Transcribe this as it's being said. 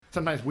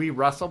sometimes we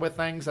wrestle with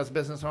things as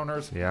business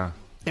owners. Yeah.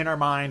 In our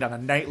mind on a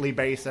nightly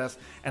basis,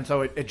 and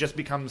so it just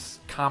becomes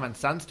common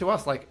sense to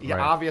us. Like, yeah,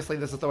 Right. obviously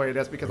this is the way it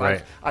is because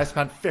Right. I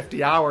spent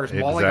 50 hours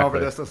mulling over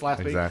this last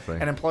week, Exactly.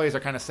 and employees are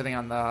kind of sitting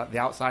on the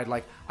outside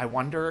like, I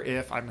wonder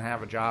if I'm going to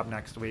have a job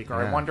next week, or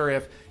Yeah. I wonder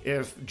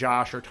if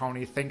Josh or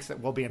Tony thinks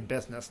that we'll be in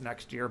business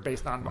next year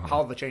based on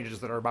all the changes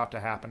that are about to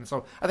happen.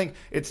 So I think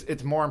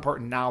it's more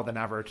important now than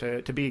ever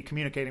to be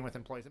communicating with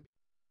employees.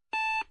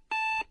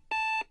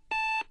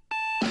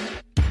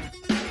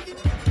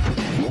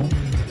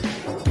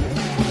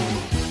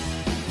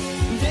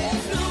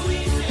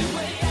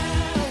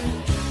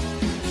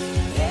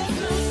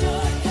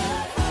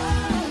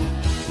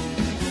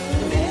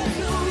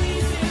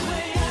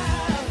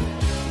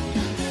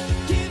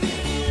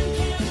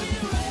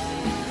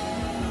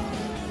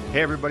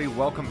 Hey, everybody.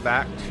 Welcome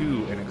back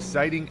to an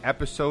exciting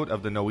episode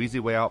of the No Easy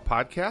Way Out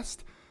podcast.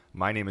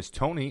 My name is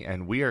Tony,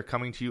 and we are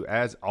coming to you,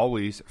 as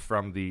always,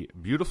 from the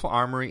beautiful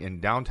Armory in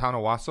downtown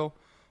Owasso,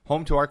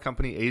 home to our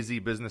company, AZ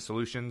Business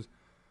Solutions,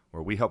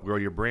 where we help grow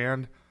your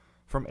brand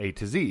from A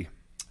to Z.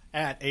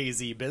 At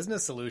AZ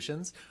Business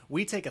Solutions,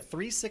 we take a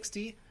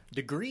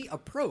 360-degree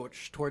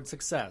approach toward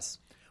success.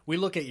 We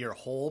look at your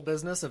whole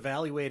business,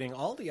 evaluating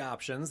all the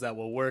options that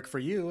will work for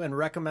you and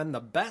recommend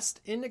the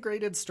best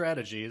integrated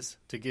strategies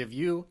to give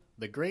you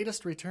the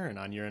greatest return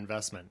on your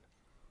investment.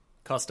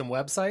 Custom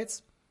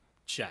websites?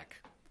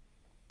 Check.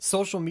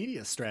 Social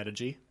media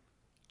strategy?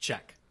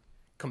 Check.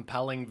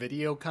 Compelling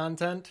video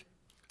content?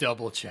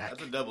 Double check.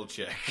 That's a double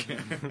check.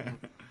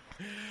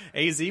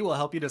 AZ will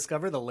help you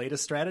discover the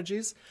latest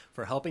strategies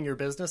for helping your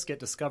business get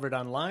discovered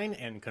online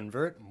and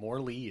convert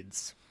more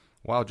leads.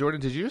 Wow, Jordan,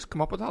 did you just come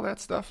up with all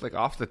that stuff, like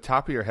off the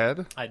top of your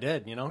head? I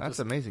did, That's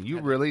amazing. You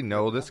really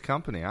know this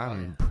company.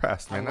 I'm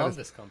impressed, man. I love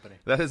this company.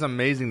 That is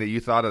amazing that you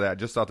thought of that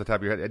just off the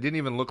top of your head. It didn't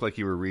even look like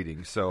you were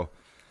reading. So,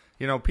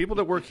 people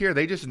that work here,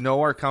 they just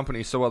know our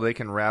company so well they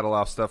can rattle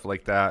off stuff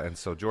like that. And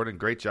so, Jordan,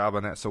 great job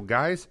on that. So,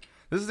 guys,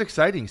 this is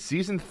exciting.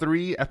 Season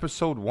 3,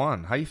 Episode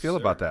 1. How you feel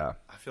about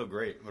that? I feel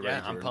great.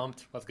 Yeah, I'm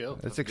pumped. Let's go.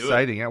 It's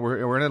exciting. Yeah,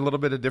 we're in a little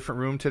bit of different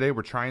room today.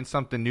 We're trying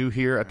something new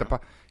here at the,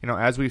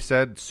 as we've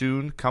said,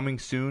 coming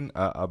soon,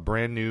 a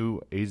brand new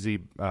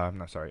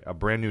a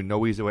brand new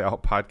No Easy Way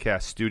Out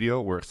podcast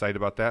studio. We're excited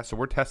about that. So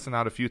we're testing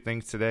out a few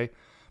things today,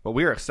 but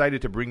we are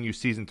excited to bring you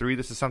Season 3.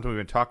 This is something we've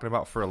been talking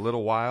about for a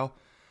little while,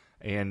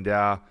 and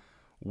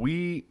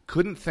we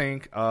couldn't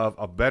think of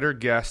a better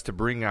guest to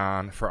bring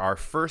on for our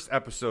first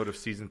episode of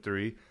Season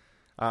 3.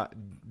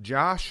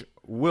 Josh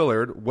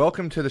Willard,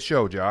 welcome to the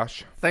show,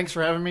 Josh. Thanks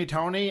for having me,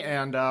 Tony,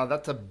 and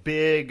that's a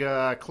big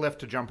cliff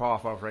to jump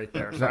off of right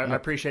there. So I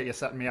appreciate you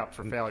setting me up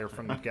for failure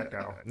from the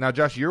get-go. Now,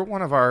 Josh, you're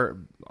one of our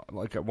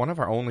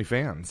only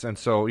fans, and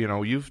so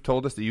you've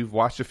told us that you've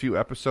watched a few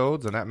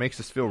episodes, and that makes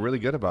us feel really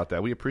good about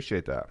that. We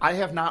appreciate that. I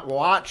have not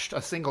watched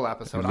a single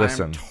episode.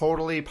 Listen. I am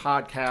totally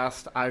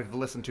podcast. I've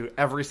listened to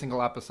every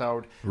single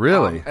episode.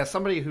 Really? As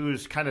somebody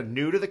who's kind of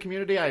new to the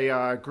community,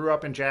 I grew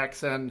up in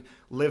Jackson,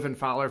 live in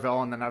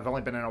Fowlerville, and then I've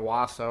only been in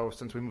Owasso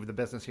since we moved the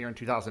business here in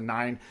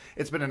 2009.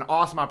 It's been an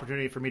awesome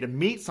opportunity for me to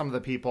meet some of the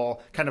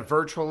people kind of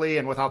virtually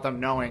and without them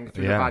knowing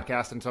through the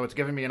podcast. And so it's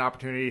given me an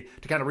opportunity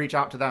to kind of reach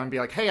out to them and be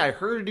like, hey, I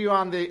heard you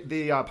on the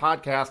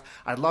podcast.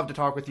 I'd love to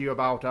talk with you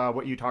about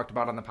what you talked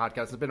about on the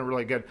podcast. It's been a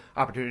really good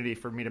opportunity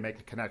for me to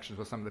make connections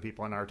with some of the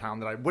people in our town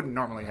that I wouldn't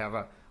normally have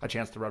a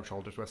chance to rub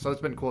shoulders with. So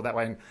it's been cool that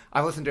way. And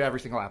I listened to every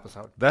single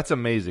episode. That's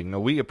amazing. No,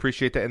 we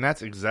appreciate that. And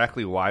that's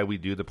exactly why we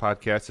do the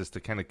podcast, is to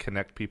kind of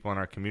connect people in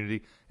our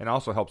community, and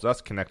also helps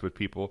us connect with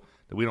people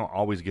that we don't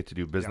always get to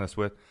do business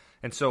with.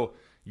 And so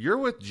you're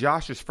with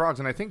Josh's Frogs,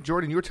 and I think,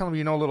 Jordan, you were telling me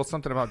you know a little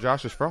something about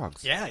Josh's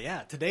Frogs.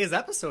 Yeah. Today's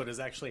episode is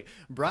actually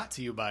brought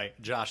to you by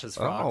Josh's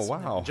Frogs. Oh,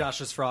 wow.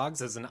 Josh's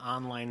Frogs is an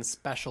online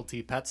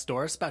specialty pet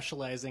store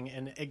specializing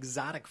in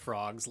exotic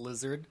frogs,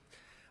 lizard,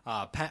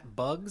 pet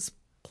bugs,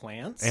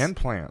 plants. And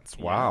plants.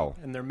 Wow.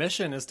 And their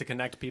mission is to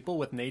connect people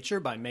with nature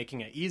by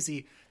making it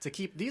easy to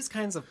keep these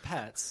kinds of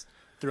pets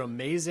through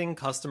amazing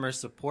customer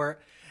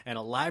support and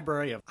a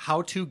library of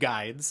how-to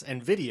guides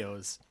and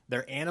videos.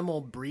 Their animal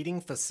breeding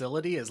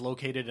facility is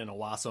located in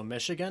Owasso,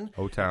 Michigan.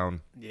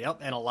 O-Town. Yep,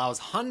 and allows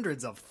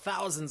hundreds of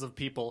thousands of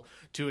people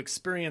to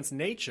experience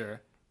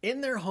nature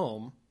in their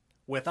home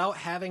without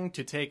having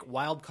to take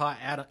wild-caught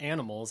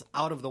animals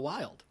out of the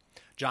wild.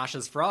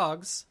 Josh's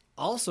Frogs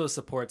also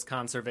supports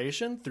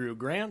conservation through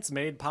grants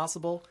made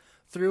possible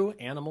through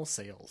animal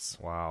sales.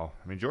 Wow.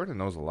 I mean, Jordan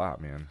knows a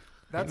lot, man.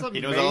 That's amazing.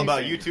 He knows all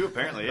about you, too,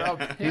 apparently.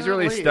 Yeah. He's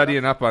really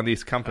studying up on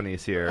these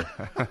companies here.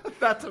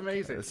 That's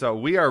amazing. So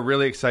we are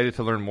really excited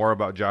to learn more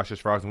about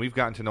Josh's Frogs, and we've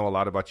gotten to know a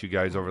lot about you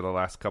guys over the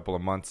last couple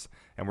of months,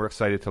 and we're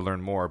excited to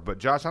learn more. But,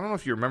 Josh, I don't know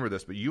if you remember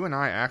this, but you and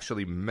I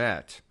actually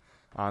met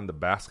on the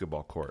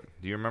basketball court.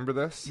 Do you remember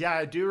this? Yeah,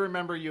 I do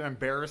remember you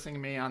embarrassing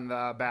me on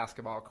the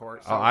basketball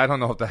court. So. I don't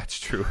know if that's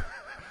true.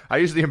 I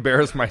usually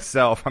embarrass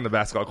myself on the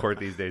basketball court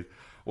these days.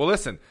 Well,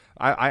 listen,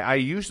 I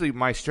usually,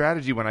 my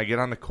strategy when I get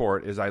on the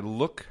court is I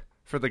look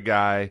for the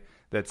guy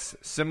that's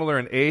similar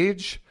in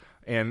age,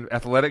 and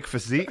athletic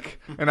physique.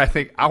 And I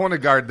think I want to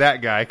guard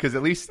that guy because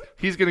at least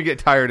he's going to get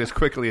tired as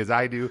quickly as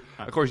I do.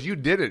 Of course, you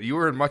did it. You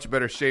were in much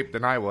better shape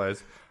than I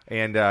was.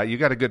 And you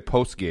got a good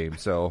post game.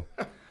 So,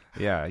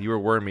 yeah, you were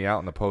wearing me out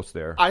in the post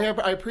there. I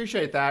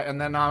appreciate that.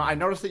 And then I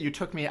noticed that you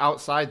took me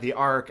outside the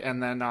arc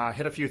and then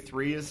hit a few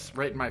threes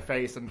right in my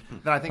face. And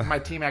then I think my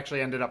team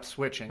actually ended up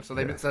switching. So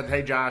they said,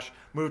 hey, Josh,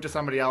 move to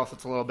somebody else.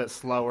 It's a little bit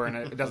slower and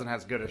it doesn't have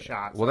as good a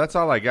shot. Well, that's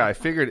all I got. I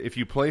figured if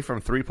you play from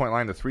three-point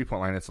line to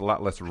three-point line, it's a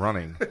lot less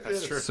running.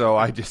 That's true. So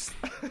I just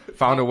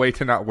found a way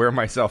to not wear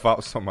myself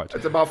out so much.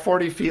 It's about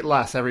 40 feet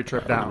less every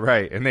trip down.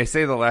 Right. And they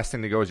say the last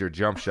thing to go is your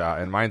jump shot,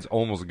 and mine's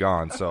almost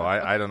gone. So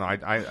I don't know.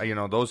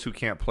 I those who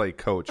can't play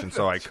coach, and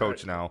so I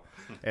coach now.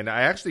 And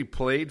I actually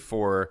played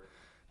for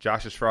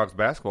Josh's Frogs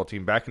basketball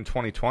team back in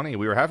 2020.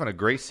 We were having a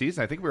great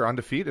season. I think we were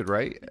undefeated,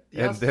 right?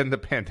 Yes. And then the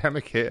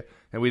pandemic hit,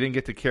 and we didn't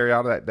get to carry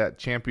out that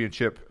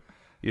championship,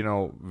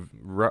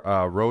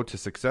 road to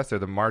success there.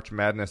 The March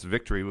Madness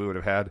victory we would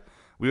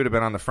have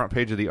been on the front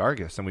page of the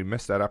Argus, and we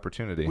missed that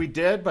opportunity. We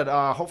did, but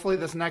hopefully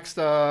this next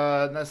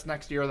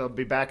year they'll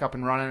be back up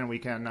and running, and we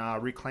can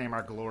reclaim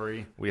our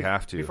glory. We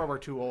have to before we're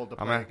too old to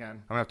play again.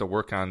 I'm gonna have to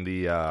work on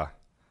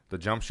the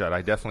jump shot.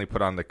 I definitely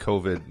put on the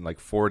COVID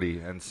 40,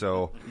 and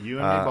so you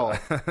and me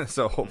both.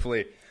 So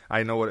hopefully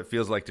I know what it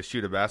feels like to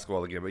shoot a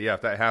basketball again. But yeah,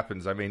 if that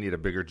happens, I may need a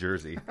bigger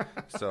jersey.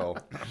 So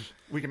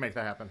we can make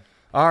that happen.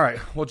 All right.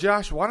 Well,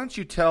 Josh, why don't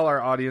you tell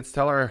our audience,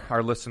 tell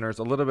our listeners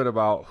a little bit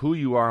about who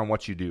you are and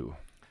what you do?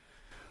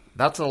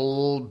 That's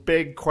a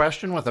big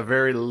question with a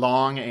very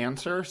long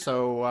answer.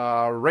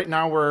 So right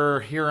now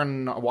we're here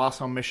in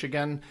Owasso,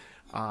 Michigan.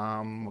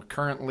 We're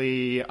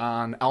currently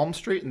on Elm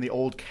Street in the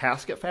old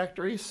casket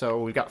factory.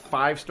 So we've got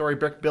 5-story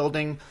brick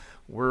building.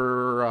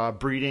 We're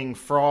breeding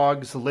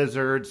frogs,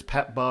 lizards,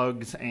 pet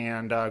bugs,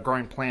 and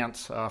growing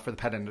plants for the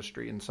pet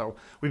industry. And so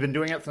we've been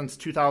doing it since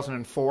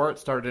 2004. It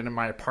started in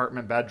my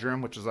apartment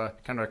bedroom, which is a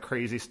kind of a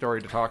crazy story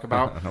to talk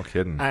about. No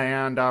kidding.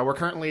 And we're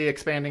currently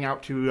expanding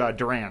out to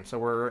Durand. So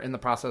we're in the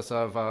process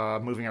of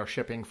moving our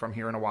shipping from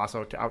here in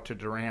Owasso out to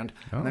Durand,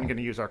 and then going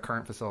to use our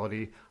current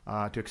facility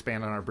to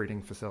expand on our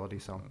breeding facility.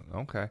 So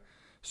okay.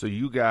 So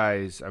you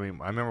guys, I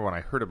remember when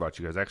I heard about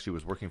you guys, I actually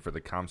was working for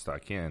the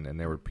Comstock Inn, and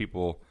there were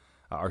people.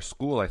 Our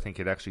school, I think,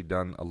 had actually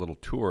done a little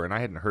tour, and I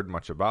hadn't heard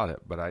much about it.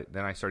 But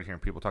then I started hearing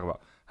people talk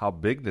about how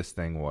big this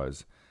thing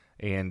was.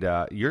 And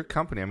your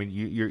company,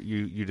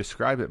 you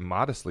describe it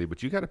modestly,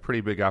 but you got a pretty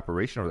big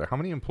operation over there. How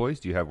many employees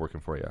do you have working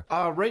for you?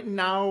 Right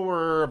now,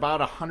 we're about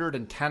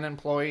 110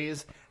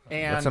 employees.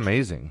 And that's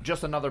amazing.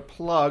 Just another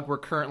plug, we're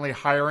currently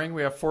hiring.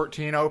 We have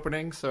 14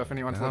 openings, so if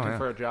anyone's looking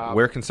for a job.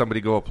 Where can somebody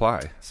go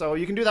apply? So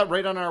you can do that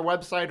right on our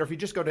website, or if you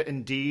just go to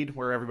Indeed,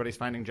 where everybody's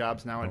finding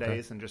jobs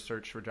nowadays, and just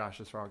search for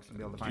Josh's Frogs and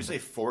be able to find it. Did you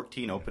say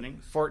 14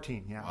 openings?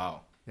 14, yeah.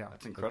 Wow. Yeah,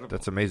 that's incredible.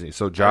 That's amazing.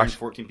 So Josh,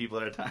 14 people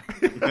at a time.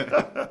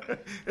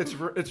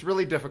 It's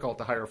really difficult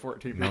to hire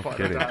 14 people at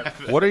a time.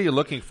 What are you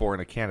looking for in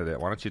a candidate?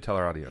 Why don't you tell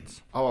our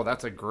audience? Oh,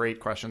 that's a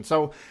great question.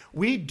 So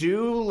we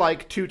do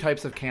like two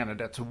types of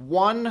candidates.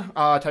 One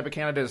type of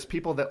candidate is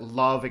people that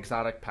love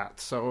exotic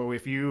pets. So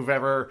if you've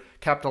ever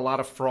kept a lot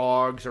of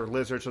frogs or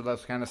lizards or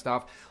those kind of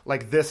stuff,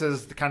 like this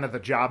is kind of the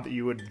job that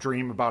you would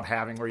dream about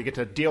having, where you get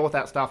to deal with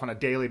that stuff on a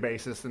daily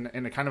basis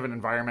in a kind of an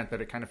environment that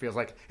it kind of feels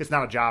like it's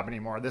not a job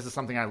anymore. This is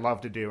something I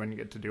love to do, and you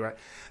get to do it.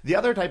 The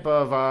other type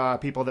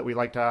of people that we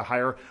like to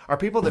hire are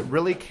people that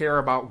really care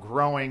about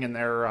growing in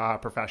their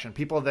profession.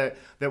 People that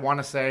want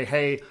to say,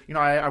 hey,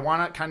 I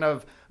want to kind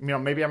of,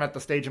 maybe I'm at the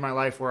stage in my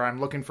life where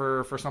I'm looking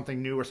for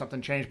something new or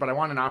something changed, but I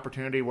want an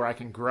opportunity where I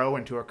can grow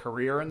into a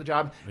career in the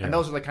job. Yeah. And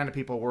those are the kind of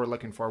people we're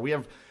looking for.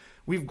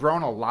 We've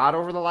grown a lot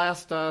over the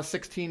last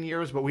 16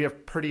 years, but we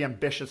have pretty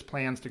ambitious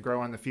plans to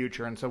grow in the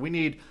future. And so we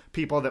need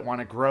people that want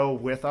to grow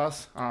with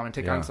us and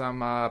take on some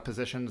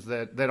positions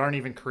that aren't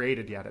even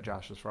created yet at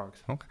Josh's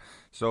Frogs. Okay.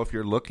 So if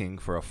you're looking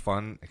for a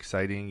fun,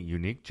 exciting,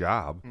 unique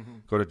job,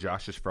 go to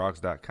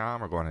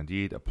joshsfrogs.com or go on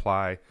Indeed,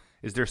 apply.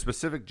 Is there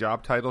specific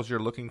job titles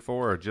you're looking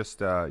for, or just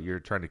you're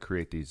trying to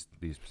create these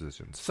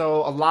positions?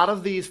 So a lot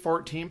of these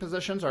 14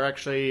 positions are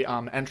actually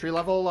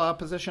entry-level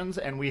positions,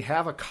 and we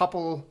have a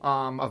couple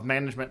of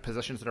management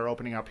positions that are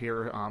opening up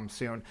here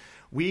soon.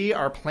 We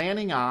are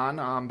planning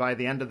on, by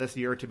the end of this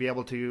year, to be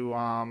able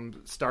to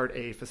start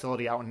a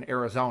facility out in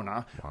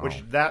Arizona,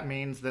 which that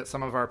means that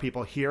some of our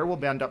people here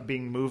will end up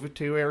being moved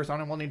to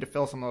Arizona, and we'll need to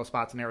fill some of those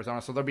spots in Arizona.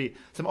 So there'll be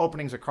some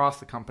openings across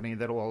the company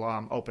that will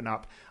open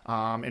up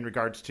in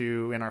regards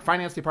to in our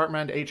finance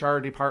department, HR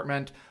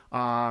department,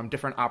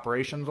 different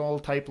operational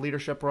type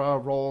leadership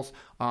roles,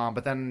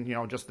 but then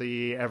just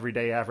the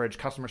everyday average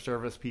customer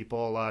service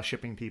people,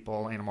 shipping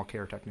people, animal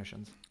care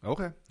technicians.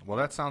 Okay, well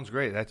that sounds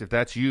great. If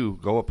that's you,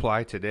 go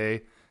apply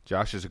today.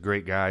 Josh is a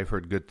great guy. I've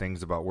heard good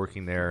things about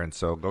working there, and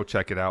so go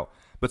check it out.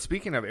 But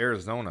speaking of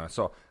Arizona,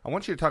 so I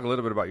want you to talk a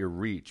little bit about your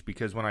reach,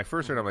 because when I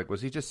first heard, I'm like,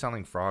 was he just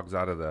selling frogs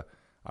out of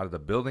the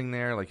building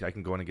there? Like I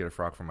can go in and get a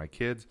frog for my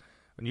kids.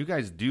 And you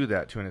guys do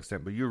that to an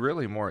extent, but you're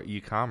really more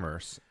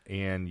e-commerce.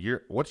 And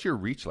what's your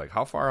reach like?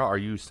 How far are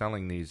you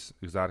selling these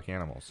exotic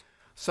animals?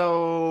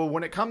 So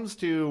when it comes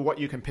to what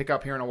you can pick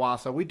up here in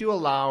Owasso, we do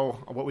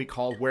allow what we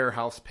call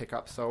warehouse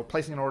pickup. So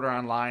placing an order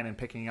online and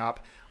picking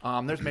up.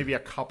 There's maybe a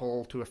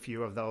couple to a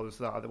few of those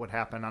that would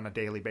happen on a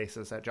daily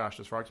basis at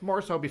Josh's Frogs.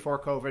 More so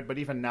before COVID, but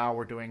even now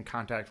we're doing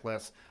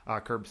contactless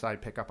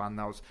curbside pickup on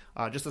those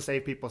just to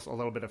save people a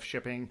little bit of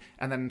shipping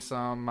and then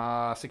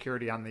some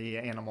security on the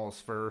animals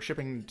for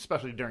shipping,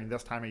 especially during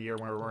this time of year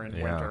when we're in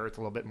winter. It's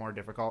a little bit more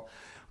difficult.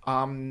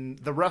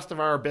 The rest of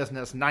our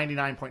business,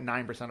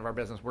 99.9% of our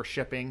business, we're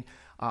shipping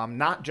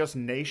not just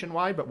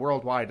nationwide, but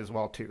worldwide as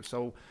well, too.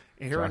 So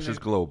Josh is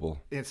global.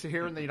 It's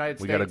here in the United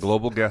States. We got a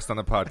global guest on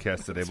the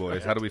podcast today,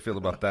 boys. How do we feel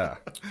about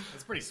that?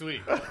 That's pretty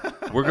sweet.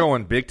 We're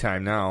going big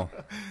time now.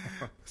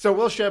 So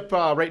we'll ship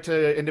right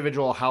to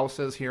individual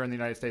houses here in the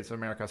United States of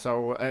America.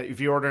 So if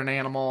you order an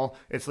animal,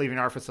 it's leaving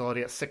our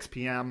facility at 6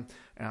 p.m.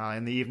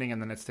 In the evening,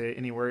 and then it's to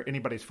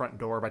anybody's front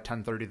door by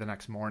 10:30 the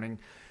next morning.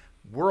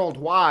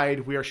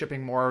 Worldwide, we are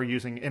shipping more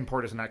using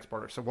importers and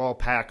exporters. So we'll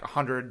pack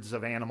hundreds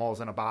of animals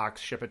in a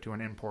box, ship it to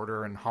an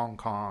importer in Hong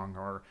Kong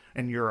or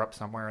in Europe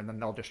somewhere, and then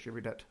they'll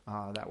distribute it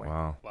that way.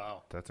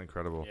 Wow. That's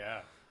incredible.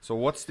 Yeah. So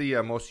what's the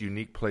most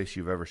unique place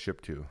you've ever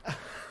shipped to?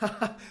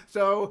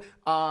 So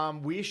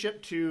we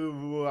ship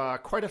to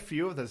quite a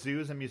few of the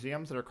zoos and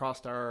museums that are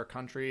across our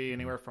country,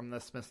 anywhere from the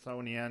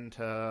Smithsonian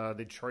to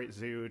the Detroit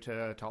Zoo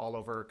to all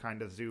over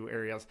kind of zoo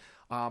areas.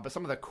 But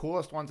some of the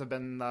coolest ones have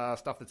been the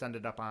stuff that's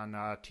ended up on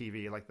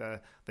TV, like the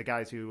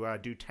guys who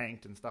do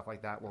Tanked and stuff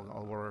like that will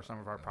order some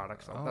of our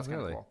products. So that's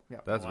really? kind of cool. Yeah.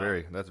 That's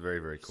very,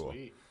 very cool.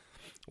 Sweet.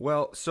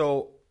 Well,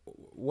 so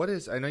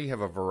I know you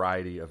have a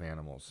variety of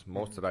animals,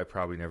 most that I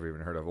probably never even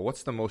heard of.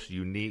 What's the most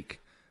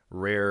unique,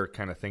 rare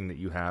kind of thing that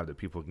you have that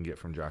people can get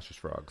from Josh's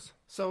Frogs?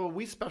 So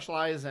we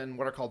specialize in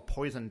what are called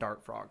poison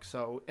dart frogs.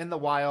 So in the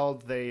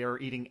wild, they are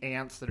eating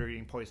ants that are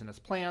eating poisonous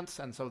plants,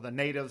 and so the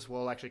natives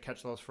will actually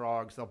catch those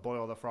frogs. They'll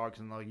boil the frogs,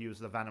 and they'll use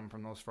the venom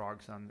from those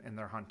frogs in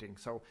their hunting.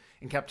 So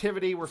in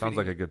captivity, Sounds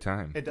like a good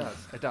time. It does.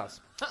 It does.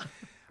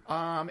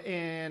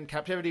 In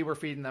captivity, we're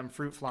feeding them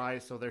fruit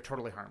flies, so they're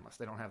totally harmless.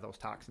 They don't have those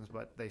toxins,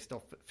 but they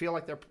still feel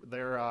like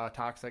they're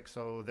toxic,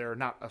 so they're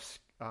not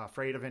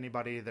afraid of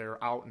anybody.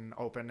 They're out and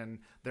open, and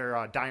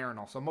they're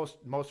diurnal. So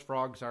most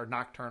frogs are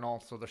nocturnal,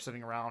 so they're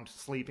sitting around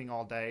sleeping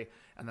all day,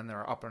 and then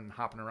they're up and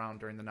hopping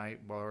around during the night.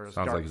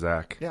 Sounds like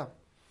Zach.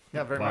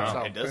 Yeah, very much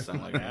so. It does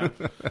sound like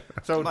that.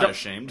 So I'm not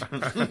ashamed.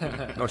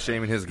 No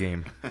shame in his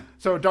game.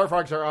 So dart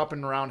frogs are up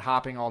and around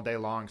hopping all day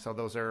long, so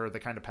those are the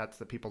kind of pets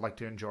that people like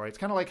to enjoy. It's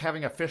kind of like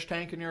having a fish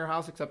tank in your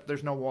house, except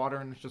there's no water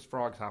and it's just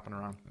frogs hopping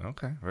around.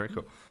 Okay, very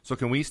cool. So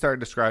can we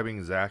start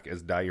describing Zach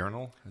as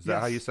diurnal? Is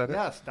that how you said it?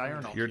 Yes,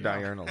 diurnal. You're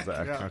diurnal,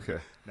 Zach. Yeah. Okay.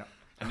 No.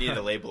 I needed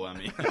a label on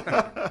me.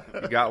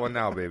 You got one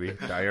now, baby.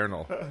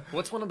 Diurnal.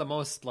 What's one of the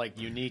most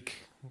unique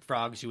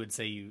frogs you would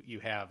say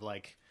you have?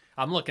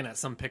 I'm looking at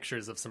some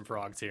pictures of some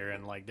frogs here,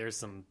 and there's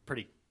some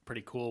pretty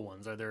cool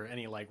ones. Are there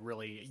any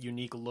really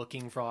unique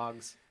looking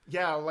frogs?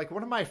 Yeah,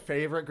 one of my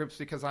favorite groups,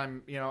 because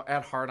I'm,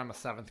 at heart, I'm a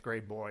 7th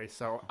grade boy.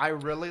 So I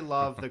really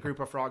love the group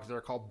of frogs that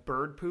are called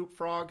bird poop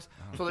frogs.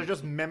 So they're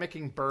just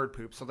mimicking bird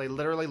poop. So they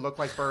literally look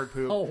like bird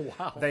poop. Oh,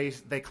 wow. They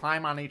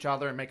climb on each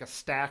other and make a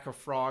stack of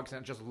frogs,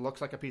 and it just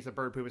looks like a piece of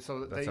bird poop.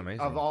 So That's amazing.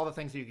 Of all the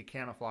things you could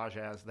camouflage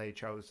as, they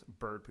chose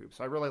bird poop.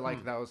 So I really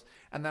like those.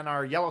 And then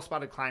our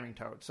yellow-spotted climbing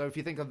toad. So if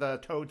you think of the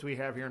toads we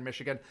have here in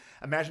Michigan,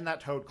 imagine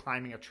that toad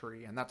climbing a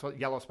tree, and that's what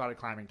yellow-spotted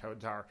climbing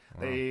toads are.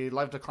 Wow. They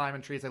love to climb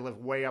in trees. They live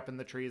way up in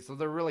the trees. So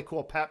they're a really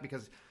cool pet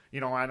because, I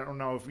don't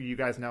know if you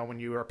guys know when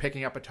you are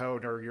picking up a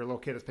toad or your little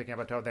kid is picking up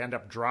a toad, they end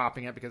up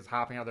dropping it because it's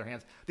hopping out of their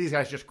hands. These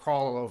guys just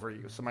crawl all over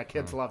you. So my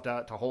kids love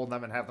to hold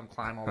them and have them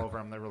climb all over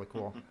them. They're really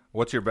cool.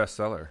 What's your best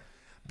seller?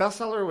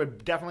 Bestseller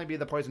would definitely be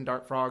the poison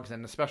dart frogs,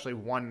 and especially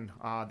one,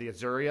 the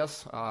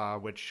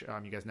Azurius, which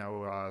you guys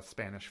know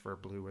Spanish for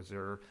blue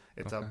azure.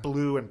 It's a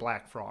blue and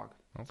black frog.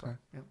 Okay. So,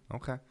 yeah.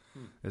 Okay.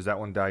 Is that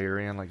one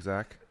diarrhean like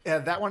Zach? Yeah,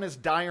 that one is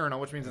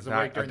diurnal, which means it's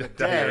awake during the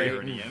day.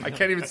 I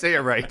can't even say it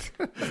right.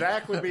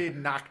 Zach would be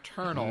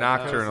nocturnal.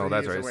 Nocturnal, So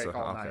that's he's right. awake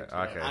So, all night.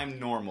 okay. I'm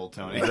normal,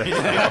 Tony.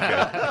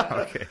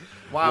 Okay.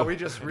 Wow, we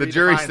just The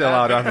jury's redefined still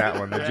that. out on that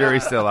one. The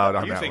jury's still out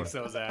on You that think one.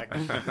 so,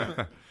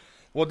 Zach?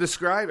 Well,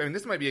 describe,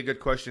 this might be a good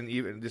question,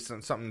 even this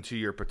is something to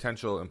your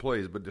potential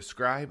employees, but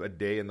describe a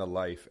day in the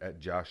life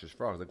at Josh's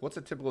Frogs. What's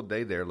a typical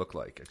day there look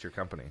like at your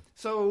company?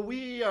 So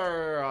we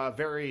are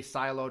very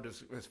siloed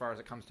as far as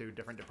it comes to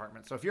different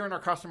departments. So if you're in our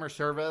customer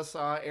service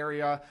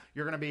area,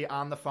 you're going to be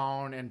on the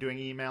phone and doing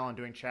email and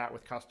doing chat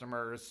with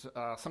customers,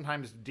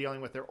 sometimes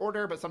dealing with their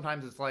order, but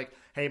sometimes it's like,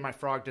 hey, my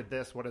frog did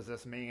this, what does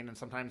this mean? And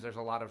sometimes there's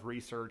a lot of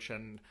research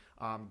and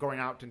going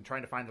out and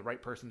trying to find the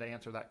right person to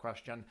answer that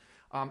question.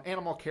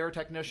 Animal care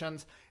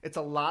technicians, it's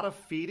a lot of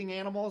feeding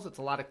animals, it's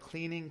a lot of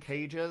cleaning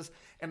cages,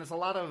 and it's a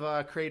lot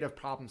of creative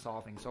problem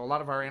solving. So a lot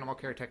of our animal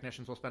care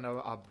technicians will spend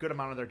a good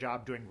amount of their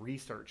job doing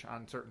research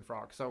on certain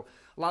frogs. So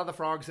a lot of the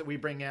frogs that we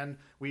bring in,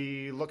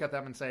 we look at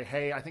them and say,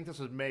 hey, I think this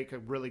would make a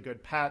really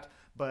good pet,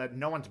 but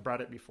no one's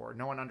bred it before.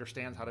 No one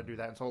understands how to do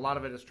that. And so a lot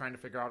of it is trying to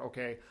figure out,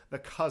 okay, the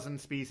cousin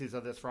species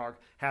of this frog,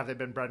 have they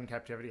been bred in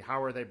captivity?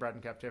 How are they bred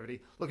in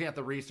captivity? Looking at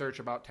the research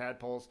about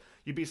tadpoles,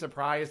 you'd be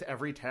surprised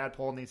every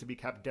tadpole needs to be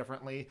kept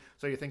differently.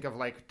 So you think of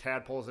like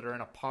tadpoles that are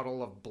in a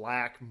puddle of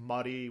black,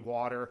 muddy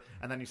water,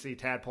 and then you see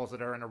tadpoles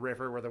that are in a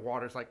river where the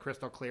water's like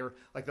crystal clear.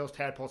 Like those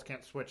tadpoles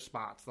can't switch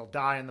spots. They'll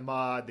die in the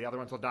mud. The other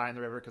ones will die in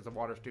the river because the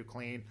water's too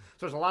clean.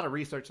 So there's a lot of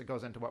research that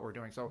goes into what we're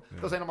doing. So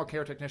those animal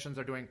care technicians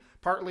are doing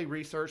partly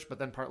research, but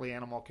then partly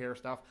animal care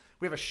stuff.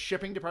 We have a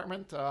shipping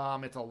department.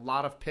 It's a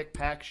lot of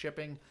pick-pack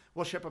shipping.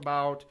 We'll ship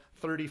about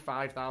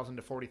 35,000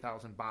 to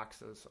 40,000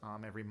 boxes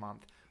every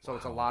month. So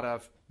it's a lot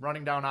of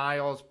running down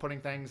aisles,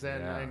 putting things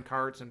in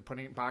carts and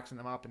boxing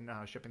them up and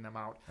shipping them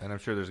out. And I'm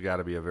sure there's got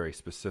to be a very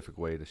specific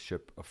way to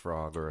ship a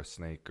frog or a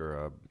snake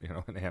or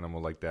an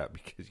animal like that,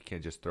 because you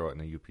can't just throw it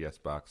in a UPS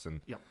box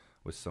and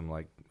with some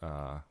what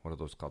are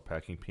those called,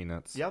 packing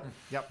peanuts? Yep.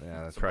 Yeah,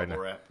 that's Some probably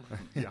bubble not,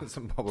 wrap.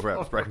 some bubble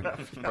wrap.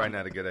 Probably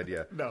not a good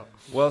idea. No.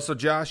 Well, so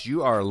Josh,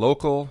 you are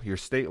local, you're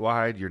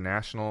statewide, you're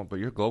national, but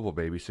you're global,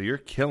 baby. So you're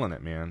killing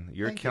it, man.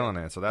 You're killing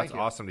it. So that's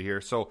awesome to hear.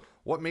 So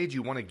what made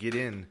you want to get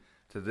in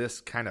to this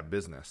kind of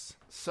business?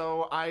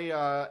 So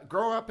I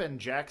grew up in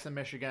Jackson,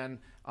 Michigan,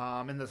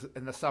 in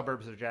the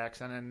suburbs of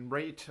Jackson, and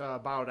right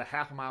about a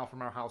half a mile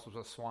from our house was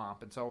a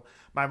swamp. And so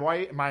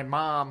my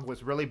mom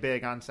was really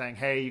big on saying,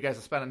 "Hey, you guys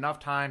have spent enough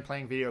time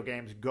playing video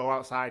games. Go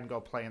outside and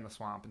go play in the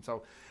swamp." And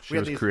so she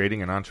was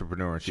creating an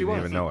entrepreneur. She didn't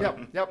even know it.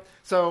 Yep.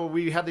 So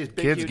we had these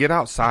big kids, get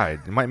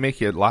outside. It might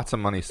make you lots of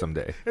money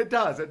someday. It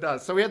does.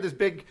 So we had this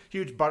big,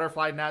 huge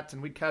butterfly nets,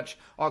 and we'd catch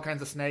all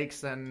kinds of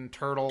snakes and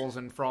turtles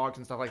and frogs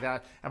and stuff like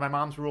that. And my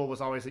mom's rule was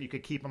always that you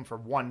could keep them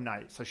for one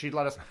night. So she'd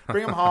let us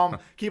bring them home,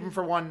 keep them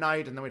for one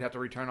night, and then we'd have to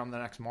return them the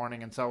next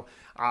morning. And so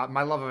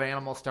my love of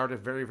animals started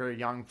very, very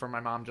young from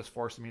my mom just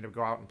forcing me to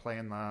go out and play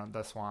in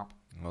the swamp.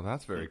 Well,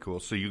 that's very cool.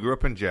 So you grew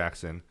up in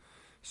Jackson.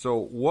 So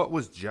what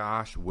was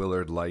Josh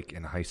Willard like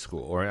in high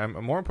school? Or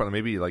more importantly,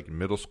 maybe like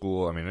middle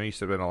school? I mean, I know you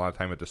spent a lot of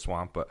time at the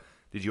swamp, but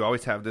did you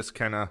always have this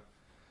kind of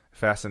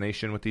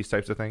fascination with these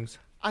types of things?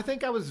 I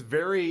think I was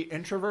very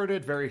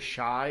introverted, very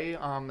shy,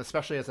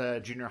 especially as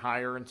a junior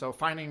higher. And so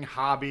finding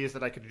hobbies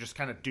that I could just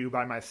kind of do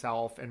by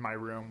myself in my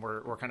room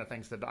were kind of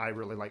things that I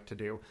really like to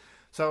do.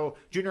 So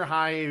junior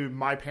high,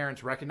 my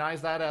parents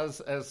recognized that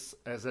as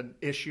an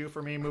issue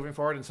for me moving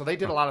forward. And so they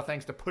did a lot of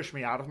things to push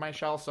me out of my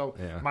shell. So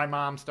my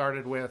mom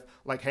started with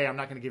like, "Hey, I'm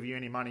not going to give you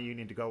any money. You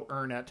need to go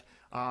earn it.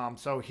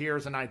 So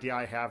here's an idea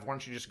I have. Why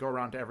don't you just go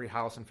around to every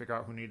house and figure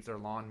out who needs their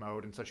lawn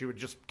mowed?" And so she would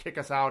just kick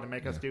us out and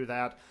make us do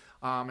that.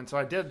 And so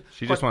I did.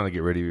 She just wanted to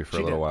get rid of you for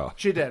a little while.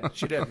 She did.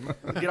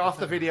 Get off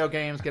the video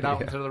games, get out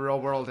into the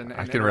real world. And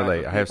I can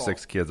relate. I have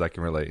 6 kids. I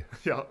can relate.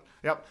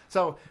 Yep.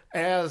 So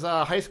as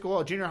a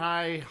junior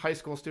high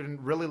school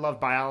student, really loved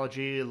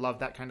biology,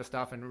 loved that kind of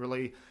stuff, and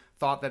really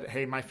thought that,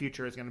 hey, my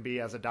future is going to be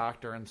as a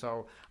doctor. And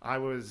so I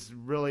was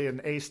really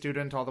an A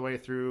student all the way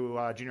through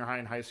junior high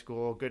and high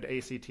school, good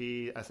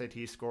ACT,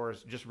 SAT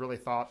scores, just really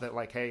thought that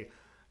like, hey,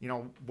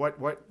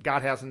 what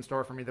God has in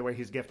store for me, the way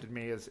he's gifted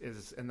me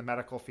is in the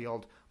medical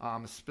field,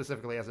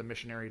 specifically as a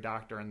missionary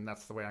doctor, and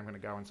that's the way I'm going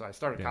to go. And so I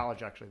started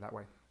college actually that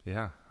way.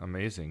 Yeah,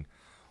 amazing.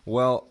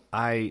 Well,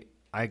 I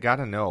got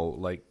to know,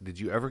 like, did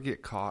you ever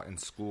get caught in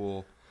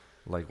school,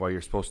 like, while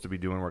you're supposed to be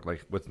doing work,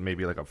 like, with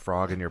maybe, like, a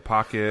frog in your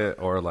pocket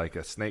or, like,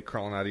 a snake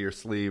crawling out of your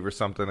sleeve or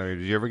something? Or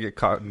did you ever get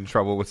caught in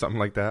trouble with something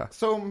like that?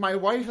 So my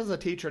wife is a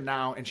teacher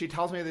now, and she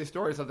tells me these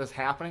stories of this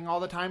happening all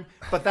the time,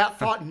 but that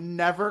thought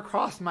never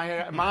crossed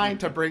my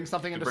mind to bring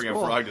something into school.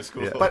 Bring a frog to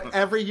school. Yeah. But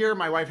every year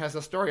my wife has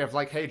a story of,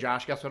 like, "Hey,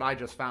 Josh, guess what I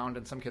just found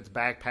in some kid's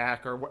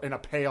backpack or in a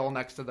pail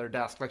next to their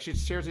desk." Like, she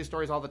shares these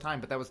stories all the time,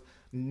 but that was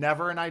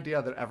never an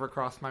idea that ever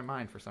crossed my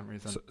mind for some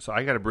reason. So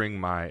I got to bring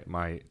my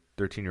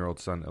 13-year-old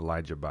son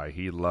Elijah by.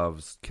 He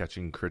loves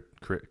catching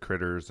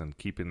critters and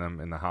keeping them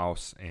in the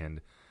house.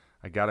 And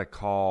I got a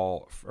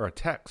call or a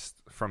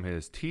text from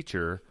his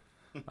teacher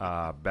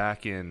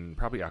back in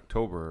probably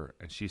October,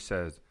 and she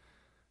says,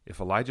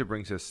 "If Elijah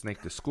brings his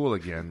snake to school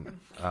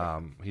again,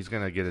 he's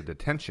going to get a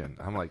detention."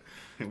 I'm like,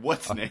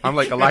 "What snake?" I'm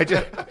like,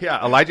 "Elijah?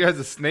 Yeah, Elijah has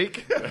a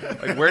snake?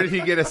 Like, where did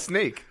he get a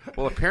snake?"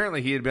 Well,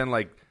 apparently he had been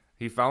like,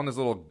 he found his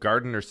little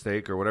gardener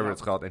snake or whatever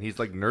it's called, and he's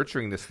like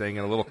nurturing this thing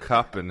in a little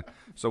cup. And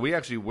so we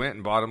actually went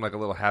and bought him like a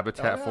little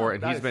habitat for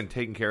it, and he's been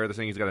taking care of this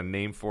thing. He's got a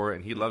name for it,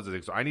 and he loves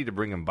it. So I need to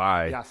bring him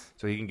by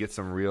so he can get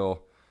some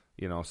real,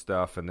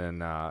 stuff, and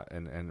then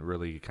and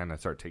really kind of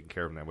start taking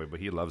care of him that way. But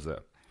he loves it.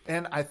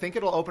 And I think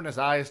it'll open his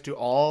eyes to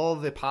all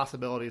the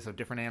possibilities of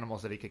different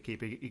animals that he could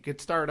keep. You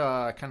could start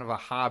a kind of a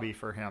hobby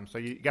for him, so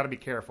you got to be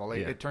careful.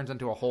 It turns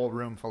into a whole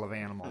room full of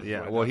animals.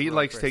 Yeah, well, he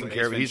likes taking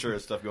care of it. He's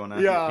stuff going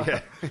on. Yeah.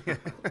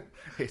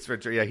 Ace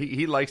Ventura. Yeah,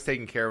 he likes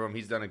taking care of him.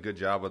 He's done a good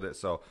job with it.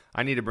 So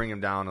I need to bring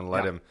him down and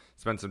let him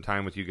spend some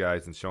time with you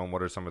guys and show him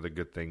what are some of the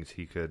good things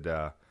he could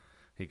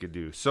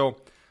do. So,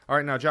 all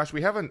right, now Josh,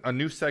 we have a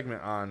new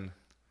segment on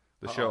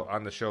the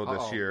show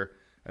this year.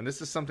 And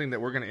this is something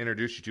that we're going to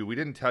introduce you to. We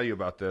didn't tell you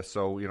about this,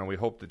 so we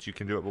hope that you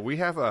can do it. But we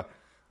have a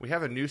we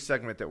have a new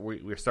segment that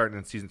we're starting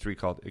in season 3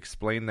 called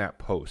 "Explain That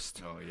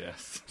Post." Oh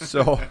yes.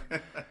 So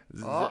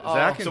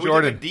Zach and So Jordan, we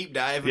took a deep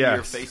dive into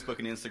Yes. your Facebook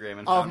and Instagram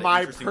and Of found an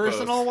my interesting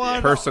personal post. one?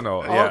 Yeah.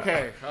 personal, yeah.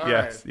 Okay, all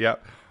yes, right.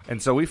 yep.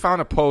 And so we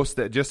found a post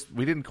that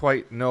we didn't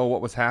quite know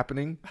what was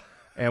happening,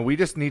 and we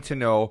just need to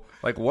know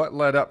like what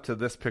led up to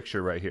this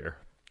picture right here.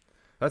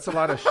 That's a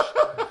lot of.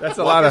 That's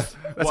a lot of.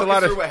 That's a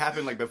lot of. What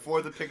happened like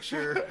before the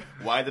picture,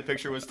 why the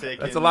picture was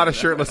taken. That's a lot of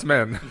shirtless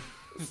men.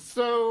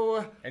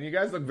 So And you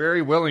guys look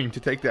very willing to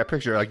take that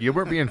picture. Like you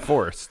weren't being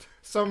forced.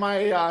 So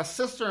my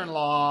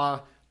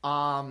sister-in-law,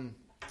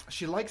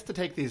 she likes to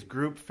take these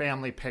group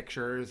family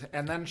pictures,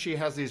 and then she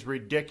has these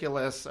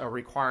ridiculous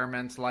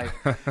requirements like,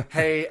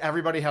 hey,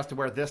 everybody has to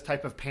wear this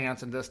type of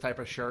pants and this type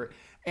of shirt.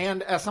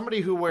 And as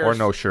somebody who wears... Or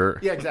no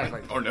shirt. Yeah,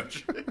 exactly. Or no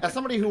shirt. As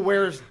somebody who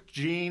wears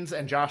jeans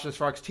and Josh's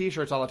Frogs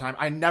t-shirts all the time,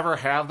 I never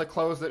have the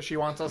clothes that she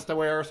wants us to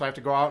wear, so I have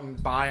to go out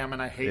and buy them,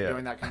 and I hate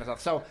doing that kind of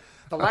stuff. So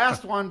the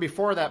last one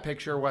before that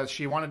picture was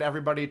she wanted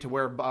everybody to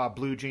wear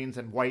blue jeans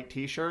and white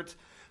t-shirts.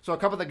 So a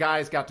couple of the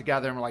guys got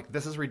together and were like,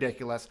 this is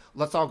ridiculous.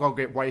 Let's all go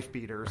get wife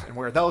beaters and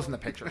wear those in the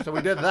picture. So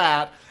we did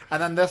that. And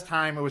then this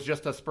time it was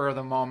just a spur of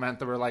the moment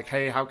that we're like,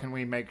 hey, how can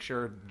we make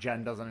sure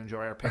Jen doesn't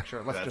enjoy our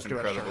picture? Let's That's just do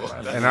incredible.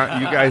 a shirt.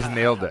 And you guys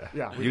nailed it.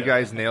 Yeah, we you did.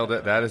 guys nailed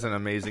it. That is an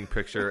amazing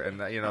picture. And,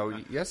 you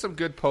have some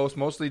good posts,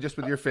 mostly just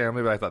with your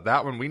family. But I thought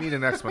that one, we need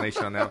an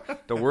explanation on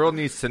that. The world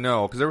needs to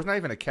know. Because there was not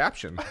even a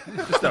caption.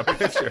 Just a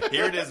picture.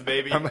 Here it is,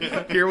 baby.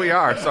 Here we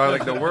are. So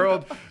like the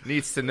world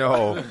needs to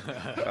know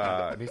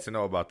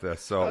about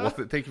this. So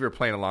thank you for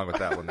playing along with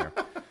that one there.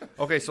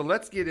 Okay, so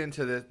let's get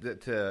into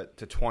to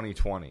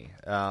 2020.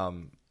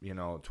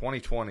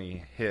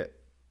 2020 hit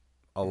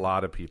a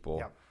lot of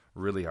people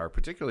really hard,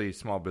 particularly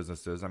small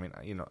businesses. I mean,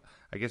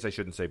 I guess I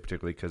shouldn't say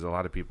particularly because a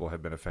lot of people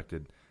have been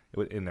affected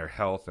in their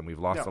health, and we've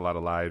lost a lot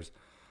of lives.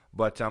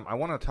 But I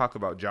want to talk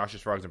about Josh's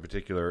Frogs in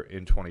particular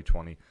in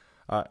 2020.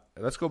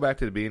 Let's go back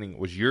to the beginning.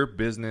 Was your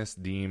business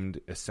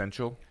deemed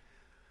essential?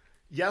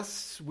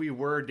 Yes, we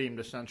were deemed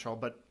essential,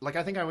 but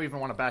I think I even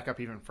want to back up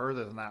even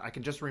further than that. I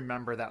can just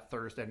remember that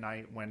Thursday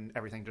night when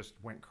everything just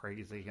went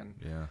crazy, and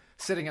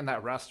sitting in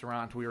that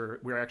restaurant, we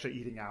were actually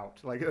eating out.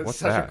 Like it was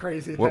such a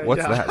crazy thing.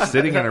 What's that?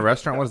 Sitting in a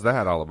restaurant? What's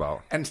that all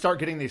about? And start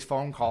getting these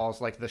phone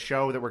calls, like the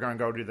show that we're going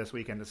to go to this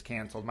weekend is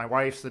canceled. My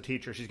wife's the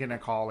teacher; she's getting a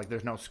call like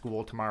there's no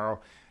school tomorrow.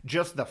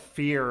 Just the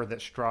fear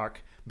that struck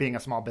being a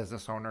small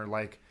business owner,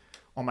 like,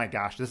 oh my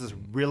gosh, this is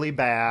really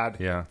bad.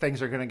 Yeah.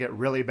 Things are going to get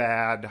really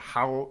bad.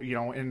 How,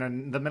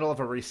 in the middle of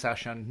a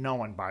recession, no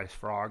one buys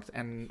frogs.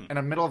 And in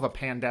the middle of a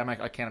pandemic,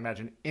 I can't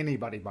imagine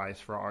anybody buys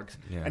frogs.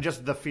 Yeah. And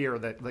just the fear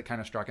that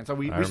kind of struck. And so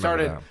we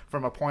started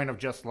from a point of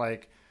just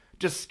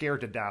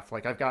scared to death.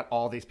 Like, I've got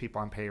all these people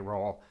on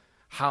payroll.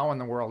 How in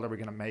the world are we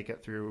going to make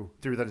it through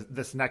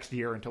this next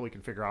year until we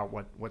can figure out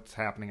what's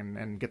happening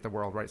and get the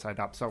world right side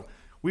up? So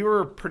we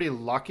were pretty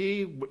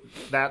lucky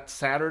that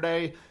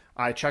Saturday.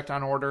 I checked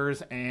on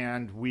orders,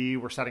 and we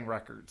were setting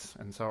records.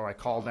 And so I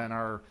called in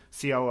our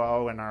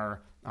COO and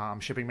our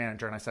shipping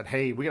manager, and I said,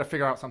 hey, we got to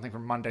figure out something for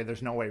Monday.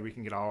 There's no way we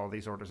can get all of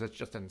these orders. It's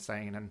just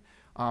insane.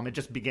 And it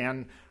just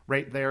began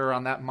right there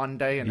on that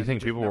Monday. And you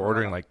think people were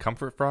ordering like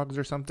comfort frogs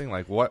or something?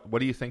 Like what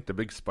do you think the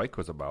big spike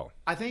was about?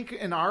 I think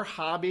in our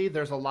hobby,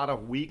 there's a lot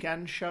of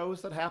weekend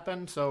shows that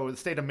happen. So the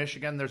state of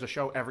Michigan, there's a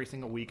show every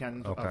single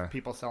weekend of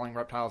people selling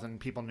reptiles, and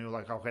people knew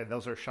like, okay,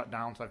 those are shut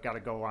down, so I've got to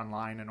go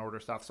online and order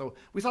stuff. So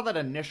we saw that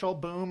initial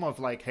boom of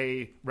like,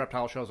 hey,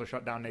 reptile shows are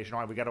shut down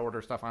nationwide. We got to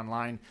order stuff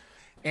online.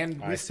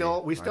 And we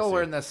still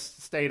were in this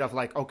state of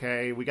like,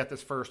 okay, we got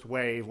this first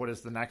wave. What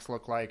does the next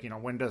look like?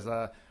 When does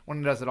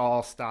it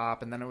all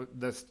stop? And then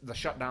the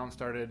shutdown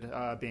started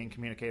being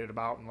communicated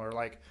about, and we're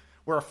like,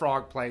 we're a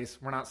frog place.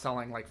 We're not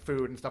selling like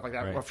food and stuff like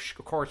that. Right. Of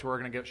course, we're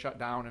going to get shut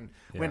down. And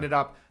we ended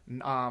up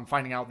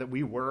finding out that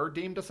we were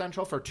deemed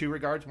essential for two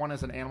regards. One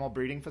is an animal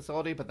breeding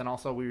facility, but then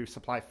also we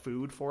supply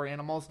food for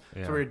animals.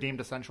 Yeah. So we were deemed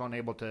essential and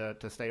able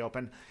to stay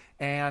open.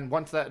 And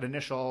once that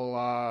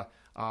initial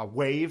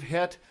wave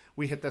hit,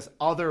 we hit this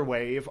other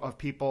wave of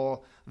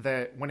people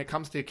that when it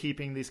comes to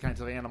keeping these kinds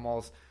of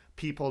animals,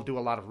 people do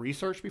a lot of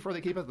research before they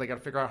keep it. They got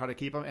to figure out how to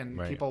keep them. And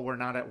people were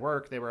not at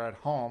work. They were at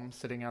home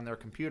sitting on their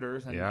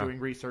computers and doing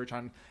research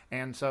on.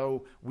 And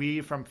so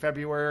from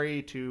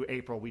February to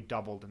April, we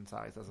doubled in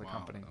size as a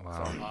company.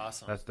 Wow. So,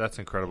 Awesome. That's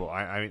incredible.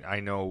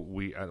 I know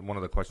one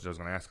of the questions I was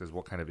going to ask is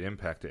what kind of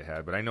impact it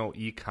had, but I know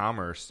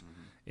e-commerce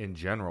in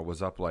general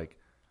was up like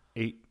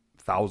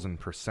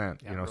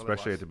 8,000%, really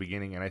especially was. at the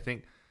beginning. And I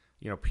think,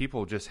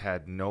 people just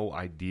had no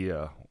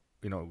idea,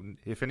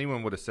 if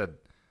anyone would have said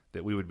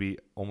that we would be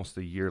almost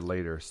a year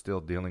later still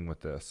dealing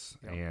with this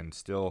and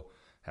still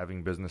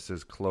having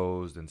businesses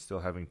closed and still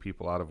having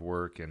people out of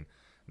work and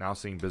now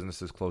seeing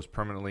businesses closed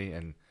permanently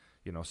and,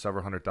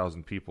 several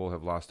 100,000 people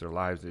have lost their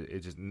lives.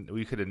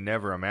 We could have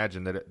never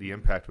imagined that the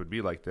impact would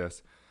be like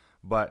this.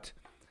 But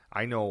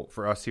I know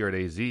for us here at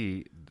AZ,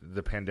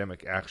 the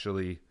pandemic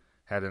actually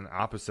had an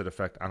opposite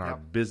effect on our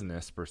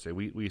business per se.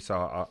 We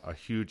saw a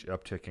huge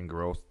uptick in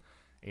growth.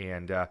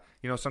 And,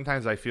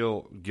 sometimes I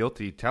feel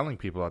guilty telling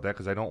people about that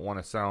because I don't want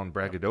to sound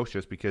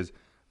braggadocious because,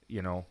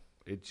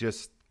 it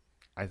just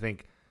I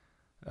think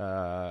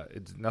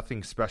it's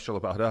nothing special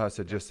about us.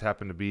 It just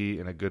happened to be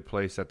in a good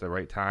place at the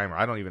right time.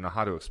 I don't even know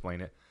how to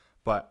explain it.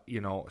 But,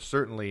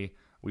 certainly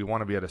we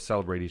want to be able to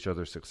celebrate each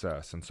other's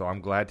success. And so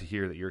I'm glad to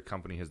hear that your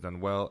company has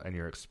done well and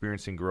you're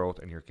experiencing growth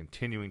and you're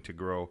continuing to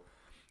grow.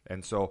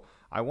 And so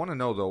I want to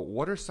know, though,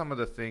 what are some of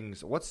the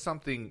things, what's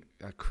something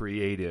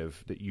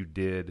creative that you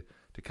did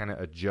to kind of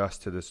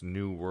adjust to this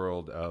new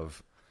world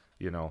of,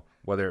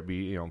 whether it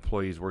be,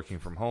 employees working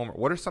from home? Or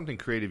what are something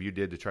creative you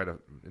did to try to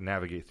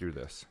navigate through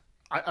this?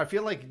 I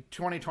feel like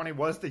 2020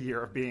 was the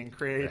year of being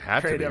creative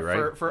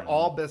right? for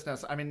all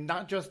business. I mean,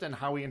 not just in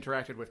how we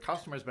interacted with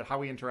customers, but how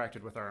we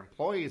interacted with our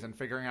employees and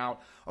figuring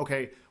out,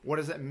 okay, what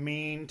does it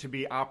mean to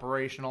be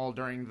operational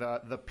during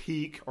the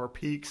peak or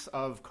peaks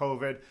of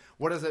COVID?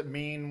 What does it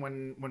mean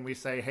when we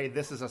say, hey,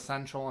 this is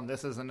essential and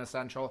this isn't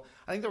essential?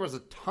 I think there was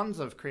tons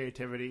of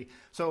creativity.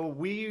 So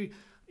we...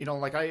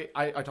 like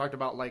I talked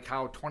about like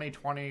how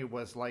 2020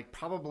 was like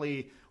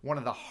probably one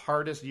of the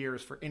hardest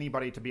years for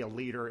anybody to be a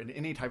leader in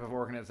any type of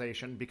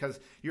organization because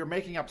you're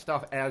making up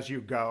stuff as you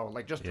go,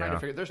 like just trying to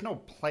figure. There's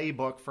no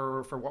playbook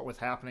for what was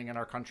happening in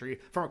our country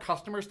from a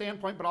customer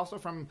standpoint, but also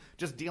from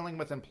just dealing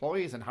with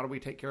employees and how do we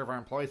take care of our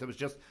employees. It was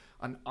just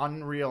an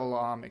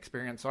unreal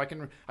experience. So I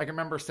can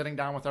remember sitting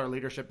down with our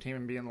leadership team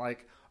and being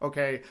like,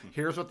 okay,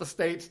 here's what the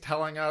state's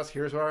telling us.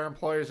 Here's what our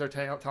employees are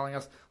telling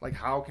us. Like,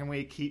 how can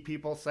we keep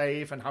people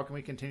safe and how can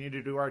we continue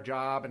to do our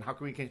job and how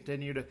can we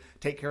continue to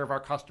take care of our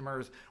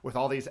customers with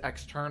all these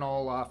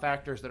external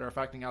factors that are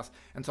affecting us?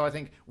 And so I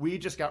think we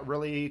just got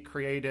really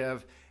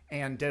creative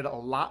and did a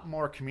lot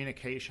more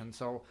communication.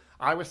 So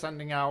I was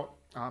sending out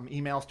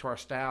emails to our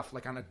staff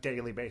like on a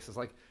daily basis,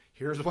 like,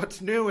 here's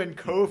what's new in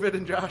COVID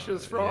and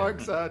Josh's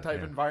Frogs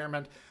type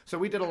environment. So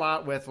we did a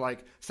lot with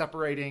like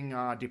separating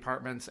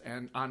departments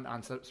and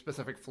on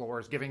specific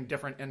floors, giving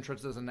different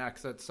entrances and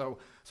exits.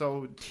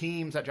 So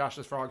teams at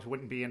Josh's Frogs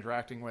wouldn't be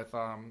interacting with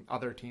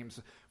other teams.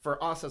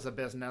 For us as a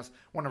business,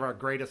 one of our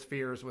greatest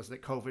fears was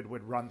that COVID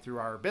would run through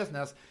our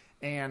business.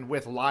 And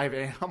with live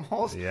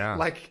animals,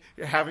 like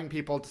having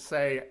people to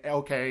say,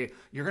 okay,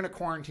 you're going to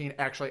quarantine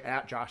actually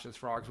at Josh's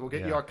Frogs. We'll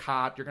get you a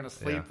cot. You're going to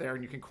sleep there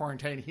and you can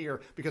quarantine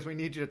here because we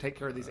need you to take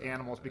care of these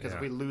animals because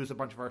if we lose a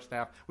bunch of our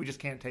staff, we just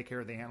can't take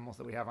care of the animals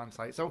that we have on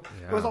site. So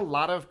it was a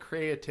lot of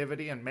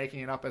creativity and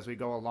making it up as we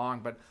go along.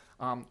 But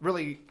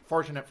really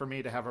fortunate for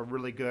me to have a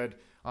really good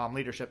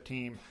leadership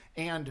team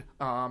and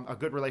a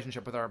good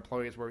relationship with our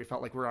employees where we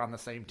felt like we were on the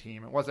same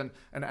team. It wasn't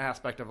an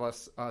aspect of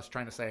us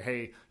trying to say,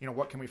 hey,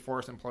 what can we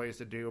force employees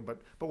to do,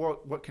 but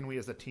what can we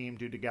as a team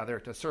do together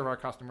to serve our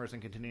customers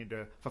and continue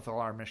to fulfill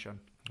our mission?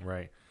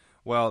 Right.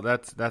 Well,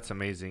 that's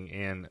amazing.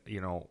 And,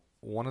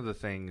 one of the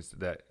things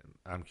that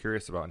I'm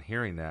curious about in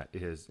hearing that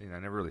is, I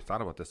never really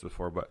thought about this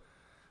before, but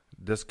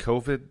does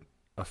COVID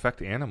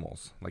affect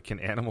animals? Like, can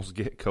animals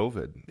get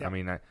COVID? Yeah. I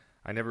mean,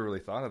 I never really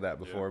thought of that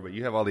before, but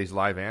you have all these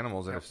live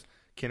animals, and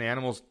can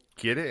animals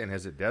get it, and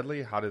is it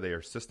deadly? How do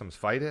their systems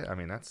fight it? I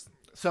mean, that's...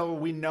 So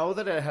we know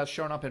that it has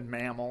shown up in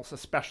mammals,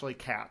 especially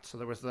cats. So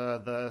there was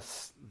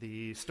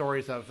the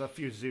stories of a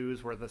few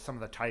zoos where some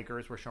of the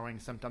tigers were showing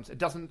symptoms. It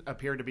doesn't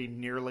appear to be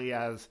nearly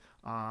as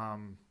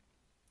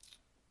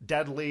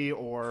deadly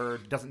or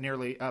doesn't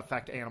nearly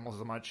affect animals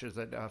as much as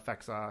it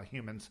affects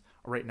humans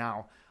right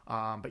now.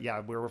 But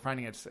yeah, we're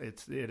finding it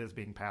is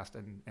being passed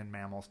in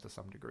mammals to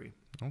some degree,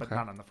 but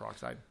not on the frog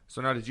side.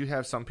 So now, did you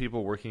have some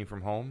people working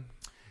from home?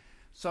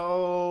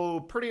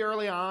 So pretty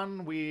early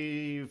on,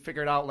 we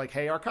figured out like,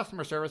 hey, our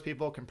customer service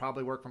people can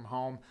probably work from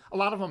home. A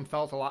lot of them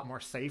felt a lot more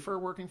safer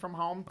working from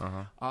home.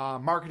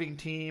 Marketing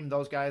team,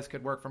 those guys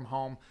could work from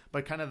home,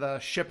 but kind of the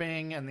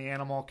shipping and the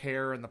animal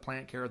care and the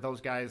plant care,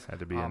 those guys had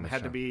to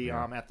be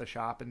at the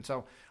shop. And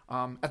so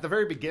at the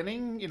very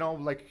beginning,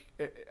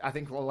 I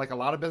think like a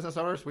lot of business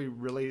owners, we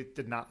really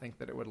did not think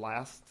that it would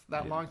last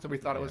that long. So we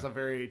thought it was a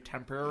very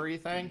temporary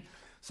thing.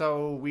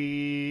 So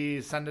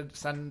we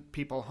send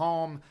people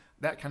home.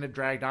 That kind of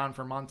dragged on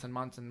for months and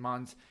months and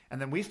months. And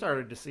then we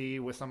started to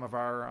see with some of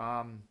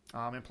our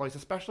employees,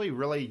 especially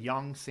really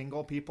young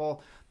single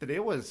people, that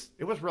it was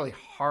really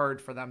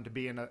hard for them to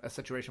be in a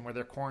situation where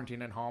they're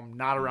quarantined at home,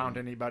 not around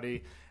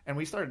anybody. And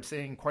we started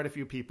seeing quite a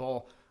few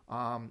people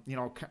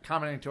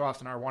commenting to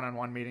us in our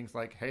one-on-one meetings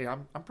like, hey,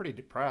 I'm pretty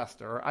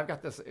depressed, or I've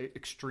got this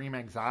extreme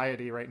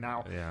anxiety right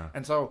now. Yeah.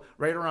 And so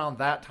right around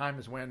that time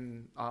is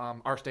when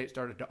our state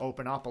started to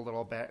open up a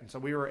little bit. And so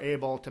we were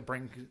able to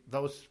bring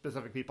those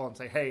specific people and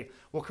say, hey,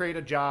 we'll create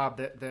a job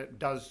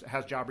that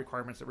has job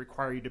requirements that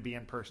require you to be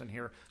in person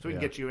here. So we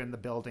can get you in the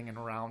building and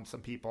around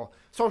some people.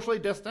 Socially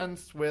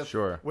distanced with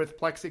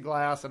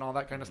plexiglass and all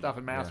that kind of stuff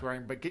and mask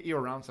wearing, but get you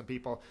around some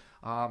people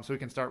so we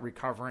can start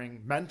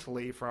recovering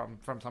mentally from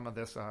some of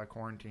this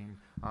quarantine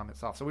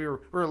itself. So we were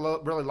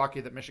really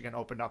lucky that Michigan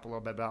opened up a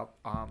little bit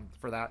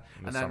for that.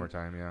 In the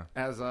summertime,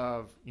 as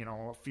of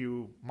a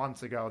few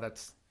months ago,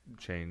 that's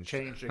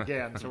changed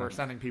again. So we're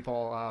sending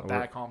people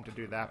back home to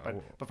do that,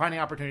 but finding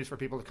opportunities for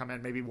people to come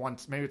in maybe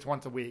it's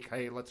once a week.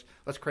 Hey, let's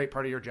create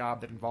part of your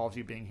job that involves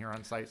you being here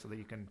on site so that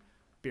you can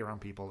be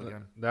around people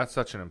again. That's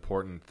such an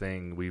important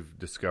thing we've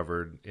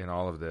discovered in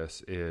all of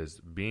this is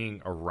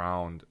being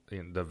around,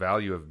 the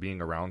value of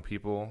being around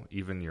people,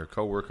 even your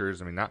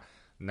coworkers. I mean,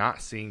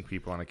 not seeing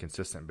people on a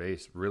consistent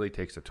base really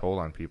takes a toll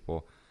on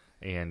people.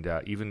 And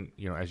even,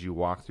 as you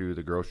walk through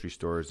the grocery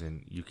stores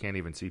and you can't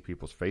even see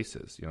people's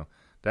faces,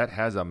 that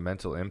has a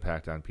mental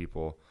impact on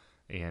people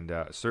and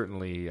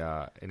certainly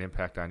an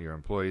impact on your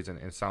employees. And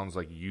it sounds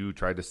like you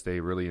tried to stay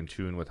really in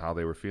tune with how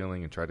they were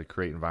feeling and try to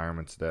create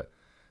environments that,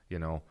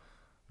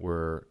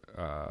 were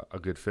a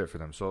good fit for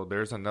them. So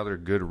there's another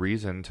good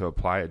reason to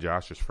apply at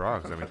Josh's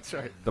Frogs. I mean, That's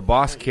right. The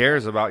boss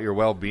cares about your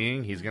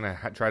well-being. He's going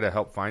to try to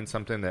help find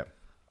something that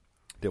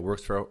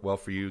works well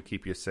for you,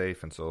 keep you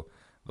safe. And so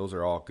those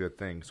are all good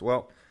things.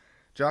 Well,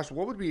 Josh,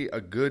 what would be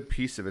a good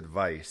piece of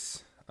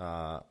advice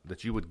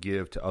that you would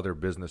give to other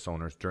business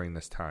owners during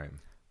this time?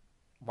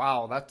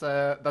 Wow, that's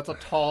a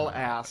tall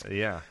ask.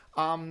 Yeah.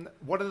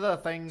 What are the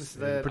things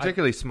that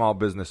particularly small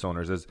business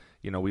owners, as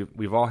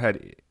we've all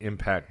had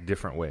impact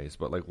different ways,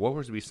 but what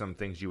would be some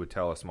things you would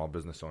tell a small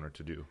business owner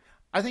to do?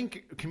 I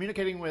think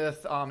communicating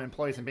with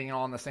employees and being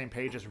all on the same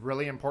page is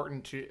really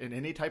important in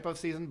any type of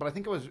season, but I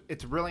think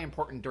it's really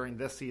important during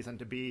this season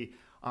to be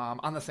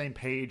on the same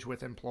page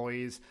with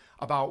employees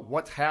about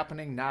what's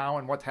happening now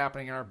and what's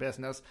happening in our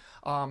business.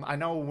 I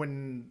know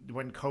when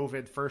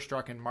COVID first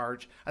struck in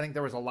March, I think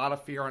there was a lot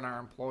of fear on our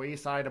employee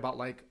side about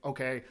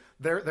okay,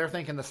 they're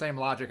thinking the same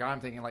logic I'm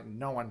thinking,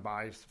 no one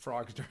buys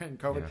frogs during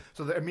COVID. Yeah.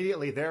 So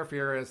immediately their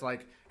fear is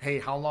hey,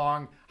 how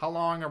long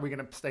are we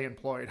going to stay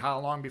employed?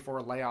 How long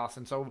before layoffs?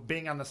 And so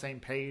being on the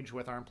same page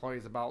with our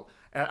employees about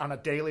on a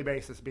daily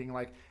basis being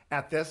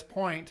at this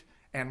point,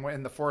 and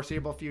in the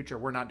foreseeable future,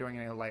 we're not doing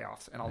any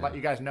layoffs. And I'll let you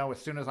guys know as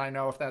soon as I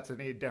know if that's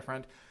any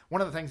different.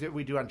 One of the things that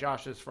we do on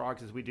Josh's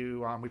Frogs is we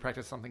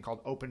practice something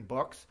called open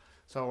books.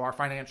 So our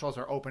financials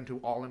are open to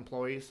all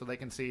employees, so they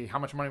can see how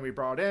much money we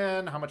brought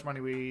in, how much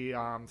money we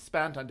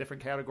spent on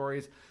different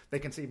categories. They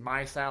can see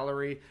my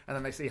salary, and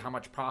then they see how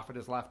much profit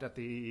is left at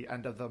the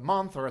end of the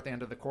month or at the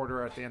end of the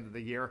quarter or at the end of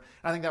the year.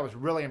 And I think that was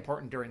really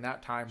important during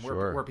that time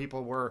where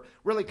people were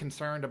really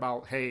concerned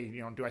about, hey,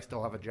 do I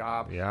still have a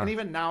job? Yeah. And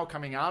even now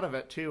coming out of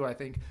it too, I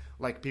think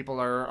people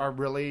are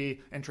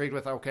really intrigued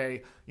with,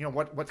 okay,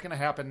 what's going to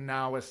happen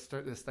now as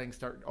this thing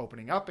start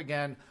opening up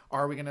again?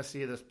 Are we going to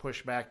see this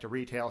pushback to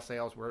retail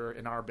sales where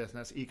in our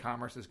business,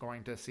 e-commerce is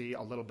going to see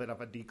a little bit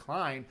of a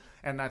decline?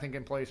 And I think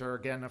employees are,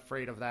 again,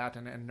 afraid of that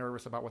and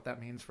nervous about what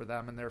that means for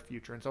them and their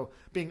future. And so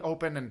being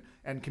open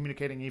and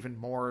communicating even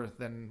more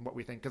than what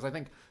we think. Because I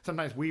think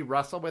sometimes we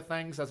wrestle with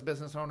things as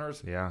business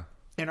owners. Yeah.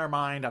 In our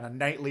mind on a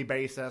nightly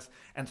basis,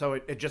 and so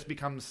it just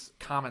becomes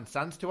common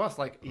sense to us.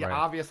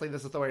 Obviously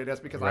this is the way it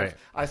is because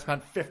I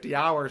spent 50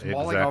 hours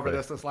mulling over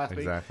this last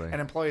week, and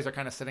employees are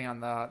kind of sitting on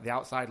the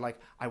outside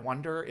I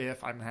wonder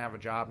if I'm going to have a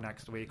job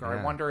next week, or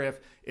I wonder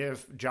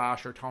if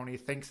Josh or Tony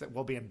thinks that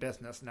we'll be in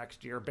business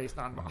next year based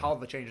on all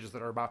the changes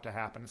that are about to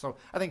happen. So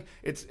I think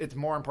it's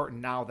more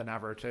important now than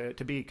ever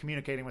to be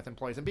communicating with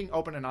employees and being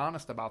open and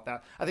honest about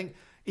that. I think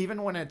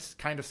even when it's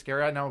kind of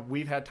scary, I know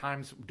we've had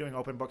times doing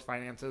open books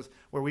finances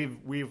where we've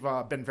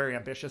been very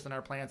ambitious in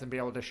our plans and be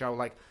able to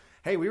show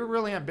hey, we were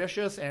really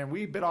ambitious and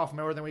we bit off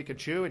more than we could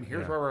chew, and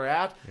here's where we're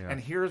at, and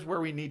here's where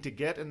we need to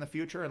get in the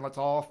future, and let's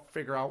all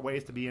figure out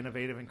ways to be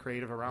innovative and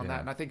creative around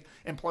that. And I think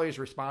employees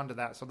respond to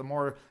that. So the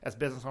more as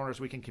business owners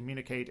we can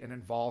communicate and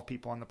involve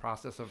people in the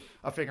process of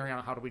figuring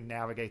out how do we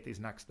navigate these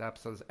next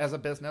steps as a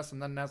business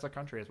and then as a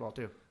country as well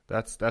too.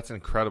 That's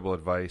incredible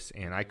advice,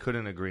 and I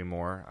couldn't agree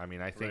more. I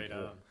mean, I think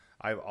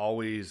I've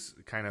always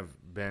kind of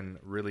been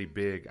really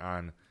big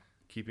on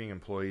keeping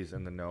employees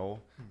in the know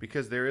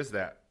because there is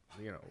that,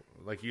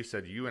 like you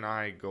said, you and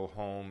I go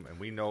home and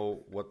we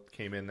know what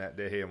came in that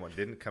day and what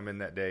didn't come in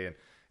that day.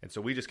 And so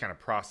we just kind of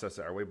process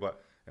it our way.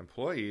 But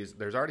employees,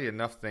 there's already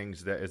enough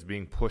things that is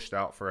being pushed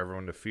out for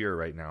everyone to fear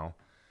right now.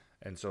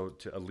 And so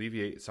to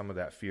alleviate some of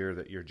that fear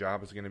that your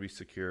job is going to be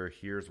secure,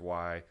 here's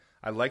why.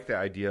 I like the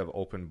idea of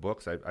open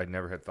books. I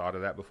never had thought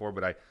of that before,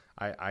 but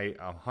I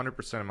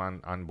 100%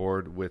 am on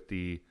board with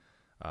the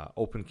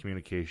open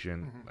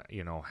communication,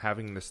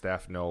 having the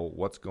staff know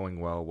what's going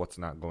well, what's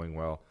not going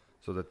well,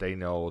 so that they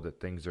know that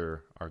things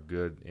are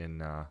good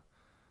and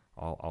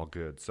all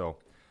good. So,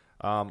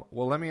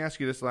 well, let me ask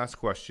you this last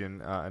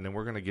question, and then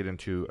we're going to get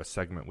into a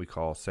segment we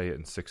call Say It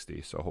in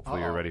 60. So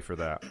hopefully you're ready for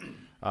that.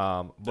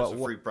 There's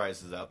some free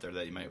prizes out there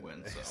that you might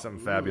win. So. Some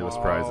fabulous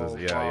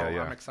prizes. Yeah.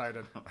 I'm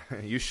excited.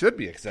 You should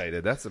be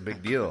excited. That's a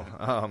big deal.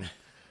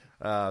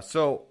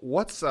 So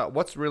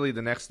what's really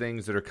the next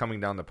things that are coming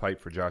down the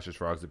pipe for Josh's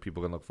Frogs that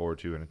people can look forward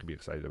to and can be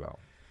excited about?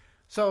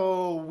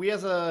 So we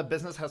as a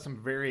business have some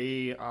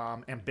very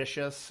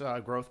ambitious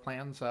growth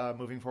plans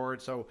moving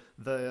forward. So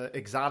the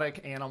exotic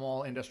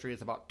animal industry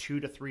is about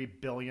 $2 to $3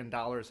 billion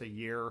a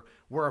year.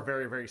 We're a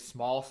very, very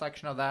small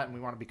section of that, and we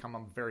want to become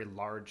a very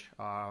large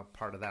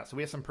part of that. So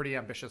we have some pretty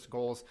ambitious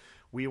goals.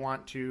 We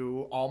want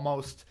to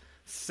almost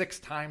 6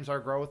 times our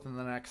growth in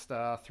the next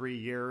 3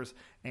 years,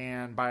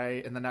 and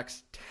in the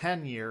next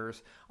 10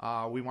 years,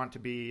 we want to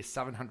be a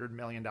 $700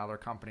 million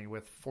company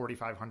with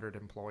 4,500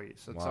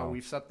 employees. And Wow. so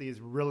we've set these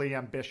really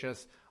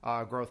ambitious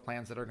growth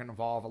plans that are going to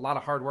involve a lot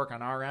of hard work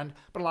on our end,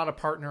 but a lot of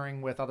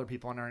partnering with other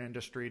people in our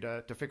industry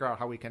to figure out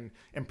how we can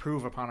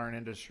improve upon our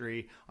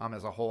industry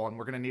as a whole. And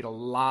we're going to need a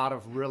lot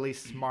of really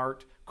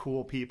smart,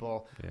 cool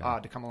people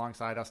to come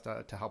alongside us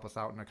to help us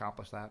out and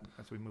accomplish that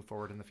as we move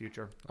forward in the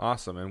future.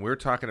 Awesome. And we're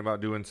talking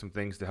about doing some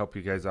things to help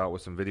you guys out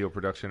with some video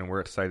production, and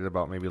we're excited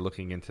about maybe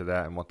looking into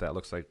that and what that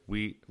looks like.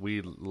 We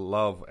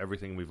love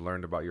everything we've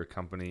learned about your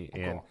company,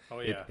 and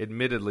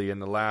admittedly, in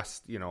the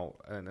last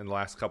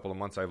couple of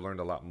months, I've learned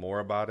a lot more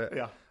about it.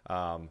 Yeah.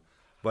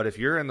 But if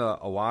you're in the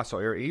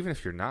Owasso area, even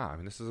if you're not, I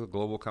mean, this is a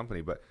global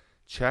company, but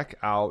check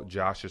out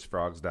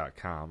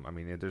joshsfrogs.com. I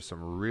mean, there's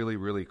some really,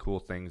 really cool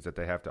things that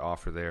they have to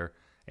offer there.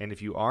 And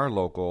if you are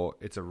local,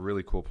 it's a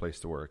really cool place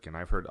to work. And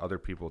I've heard other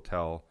people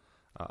tell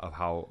of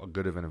how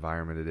good of an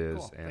environment it is.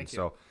 Cool. And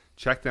so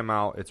check them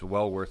out. It's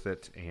well worth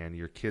it. And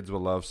your kids will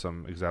love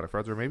some exotic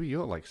frogs, or maybe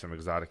you'll like some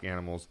exotic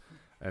animals.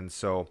 And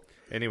so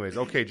anyways,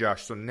 okay,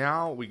 Josh, so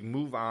now we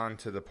move on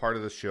to the part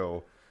of the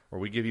show where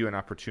we give you an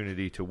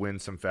opportunity to win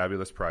some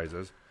fabulous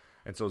prizes.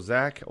 And so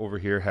Zach over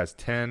here has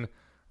 10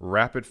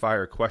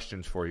 rapid-fire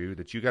questions for you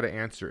that you got to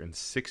answer in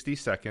 60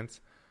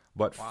 seconds.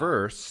 But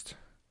first,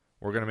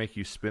 we're going to make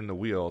you spin the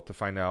wheel to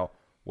find out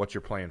what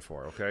you're playing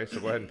for, okay? So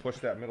go ahead and push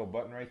that middle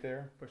button right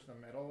there. Push the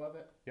middle of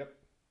it. Yep.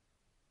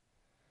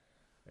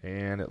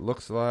 And it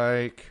looks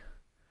like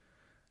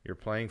you're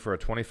playing for a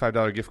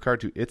 $25 gift card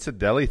to It's a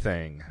Deli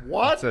Thing.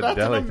 What? It's a That's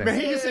Deli an Thing.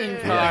 amazing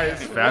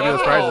prize. Fabulous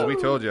Whoa. prizes. We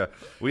told you.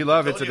 We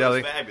love It's a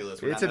Deli.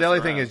 Fabulous. It's a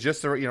Deli Thing is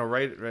just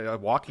right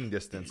walking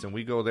distance, and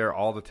we go there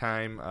all the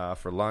time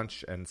for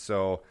lunch, and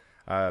so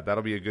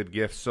that'll be a good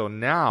gift. So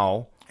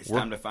now it's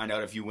time to find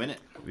out if you win it.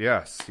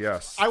 Yes.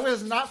 I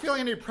was not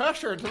feeling any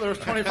pressure until there was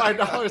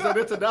 $25 that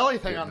It's a Deli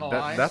Thing on the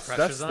line. That's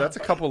a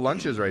couple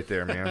lunches right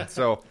there, man.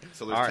 So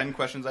there's 10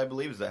 questions, I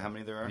believe. Is that how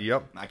many there are?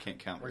 Yep. I can't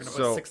count. We're going to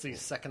put 60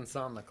 seconds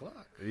on the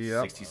clock.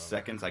 Yep. 60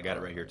 seconds. I got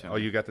it right here, Tony. Oh,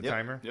 you got the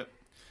timer? Yep.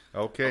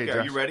 Okay,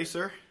 Are you ready,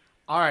 sir?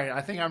 All right,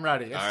 I think I'm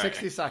ready. It's All right.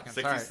 60 seconds.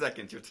 60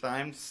 seconds. Your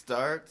time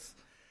starts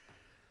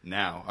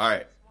now. All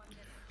right.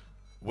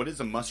 What is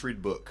a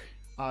must-read book?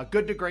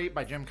 Good to Great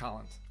by Jim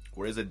Collins.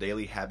 What is a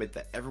daily habit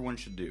that everyone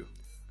should do?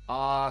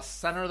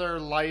 Center their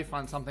life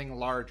on something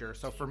larger.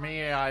 So for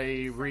me,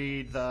 I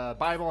read the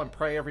Bible and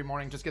pray every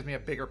morning. Just gives me a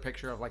bigger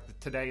picture of like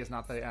today is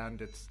not the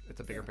end. It's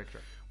a bigger picture.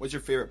 What's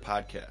your favorite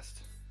podcast?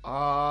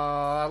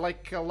 I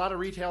like a lot of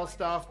retail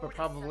stuff, but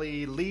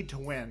probably Lead to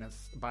Win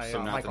is by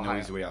So not Michael the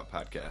Noisy Hyatt. Way Out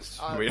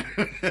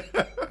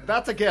podcast.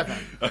 That's a given.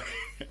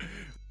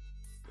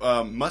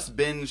 Must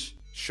binge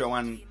show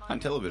on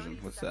television.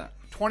 What's that?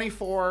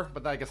 24,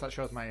 but I guess that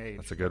shows my age.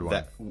 That's a good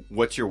one.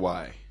 What's your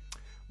why?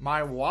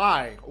 My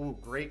why? Ooh,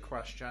 great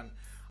question.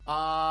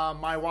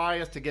 My why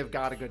is to give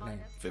God a good name.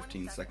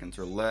 15 seconds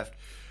are left.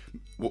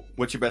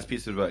 What's your best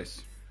piece of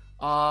advice?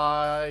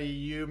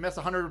 You miss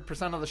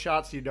 100% of the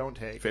shots you don't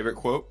take. Favorite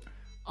quote?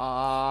 We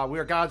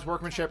are God's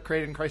workmanship,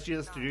 created in Christ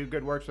Jesus to do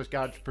good works, which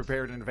God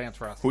prepared in advance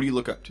for us. Who do you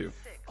look up to?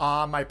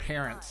 My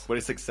parents. What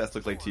does success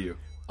look like to you?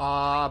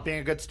 Being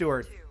a good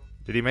steward.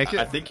 Did he make it?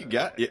 I think you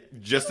got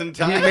it just in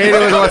time. He made it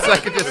with 1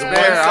 second to spare. 1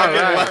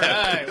 second All left.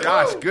 right.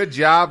 Gosh, good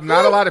job.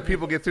 Not a lot of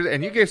people get through that.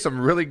 And you gave some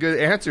really good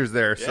answers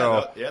there.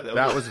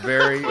 That was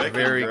very,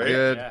 very great.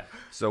 good. Yeah.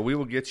 So we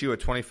will get you a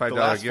 $25 The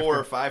last gift 4 or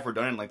card. 5 were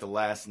done in like the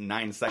last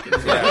 9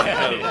 seconds.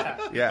 Yeah.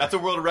 That's a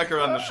world record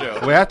on the show.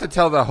 We have to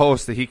tell the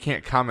host that he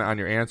can't comment on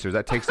your answers.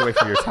 That takes away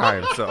from your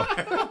time. So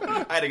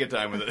I had a good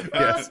time with it.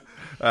 yes,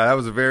 that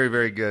was very,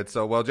 very good.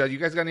 So, well, Josh, you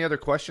guys got any other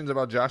questions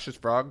about Josh's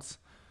Frogs?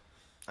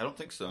 I don't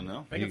think so, no.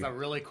 I think it's a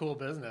really cool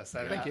business.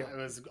 Thank you. It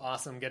was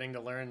awesome getting to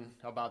learn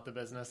about the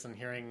business and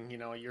hearing,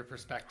 your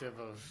perspective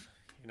of,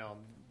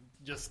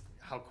 just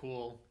how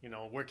cool,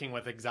 working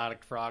with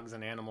exotic frogs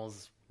and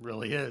animals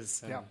really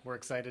is. And we're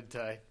excited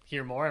to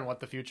hear more and what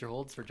the future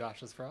holds for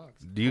Josh's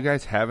Frogs. Do you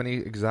guys have any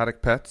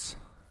exotic pets?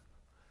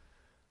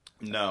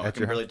 No, I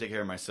can barely take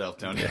care of myself,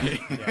 Tony.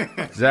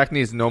 Zach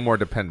needs no more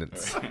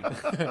dependents.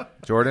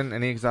 Jordan,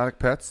 any exotic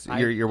pets?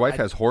 Your wife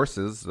has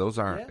horses. Those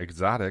aren't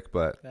exotic,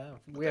 but Yeah,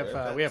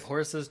 we have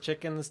horses,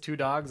 chickens, 2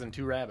 dogs, and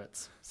 2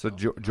 rabbits. so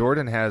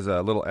Jordan has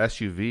a little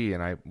SUV,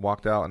 and I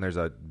walked out, and there's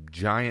a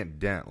giant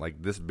dent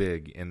like this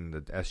big in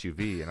the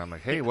SUV, and I'm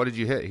like, "Hey, what did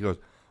you hit?" He goes,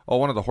 "Oh,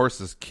 one of the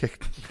horses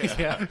kicked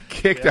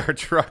our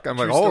truck." I'm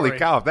like, True "Holy story.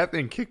 cow! If that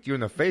thing kicked you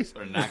in the face,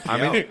 Or knocked you I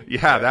mean,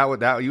 out.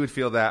 that you would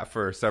feel that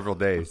for several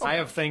days." I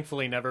have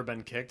thankfully never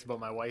been kicked, but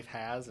my wife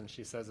has, and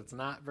she says it's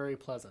not very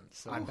pleasant.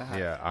 So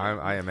Yeah,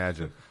 I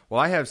imagine.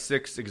 Well, I have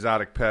 6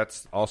 exotic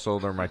pets. Also,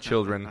 they're my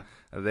children.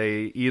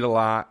 They eat a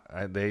lot.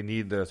 They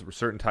need a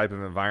certain type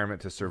of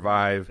environment to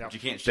survive. But you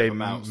can't ship They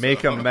them out.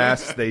 make so. a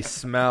mess. They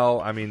smell.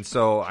 I mean,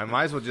 so I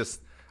might as well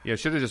just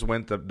should have just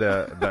went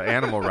the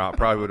animal route.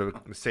 Probably would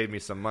have saved me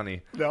some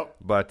money. Nope.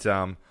 But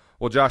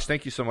well, Josh,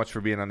 thank you so much for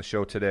being on the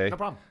show today. No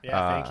problem.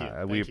 Yeah, thank you. We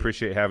Thank you.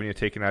 appreciate having you,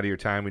 taking out of your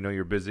time. We know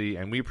you're busy,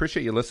 and we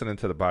appreciate you listening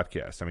to the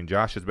podcast. I mean,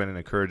 Josh has been an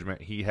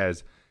encouragement. He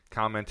has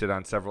commented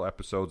on several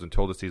episodes and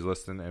told us he's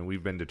listening, and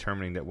we've been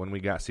determining that when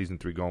we got season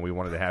 3 going, we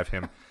wanted to have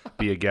him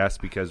be a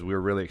guest because we're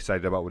really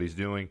excited about what he's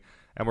doing,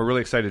 and we're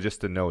really excited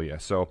just to know you.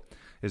 So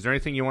is there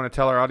anything you want to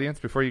tell our audience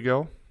before you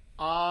go?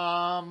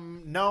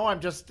 No, I'm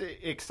just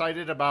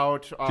excited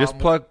about... just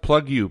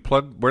plug you.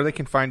 Plug where they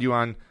can find you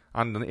on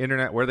the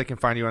internet, where they can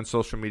find you on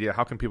social media.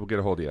 How can people get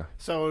a hold of you?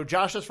 So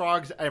Josh's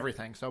Frogs,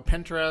 everything. So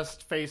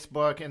Pinterest,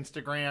 Facebook,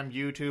 Instagram,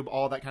 YouTube,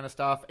 all that kind of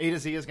stuff. A to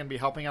Z is going to be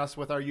helping us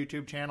with our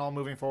YouTube channel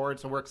moving forward.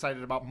 So we're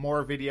excited about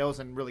more videos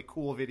and really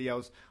cool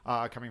videos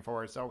coming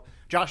forward. So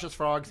Josh's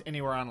Frogs,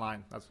 anywhere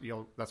online. That's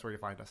where you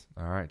find us.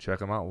 All right, check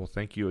them out. Well,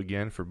 thank you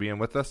again for being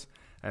with us.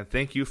 And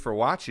thank you for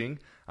watching.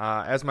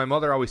 As my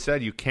mother always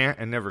said, you can't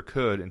and never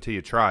could until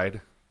you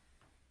tried.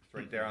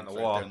 Right there on the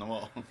wall. Right there on the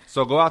wall.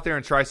 So go out there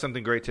and try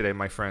something great today,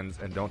 my friends,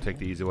 and don't take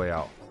the easy way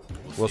out.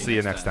 We'll see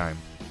you next time.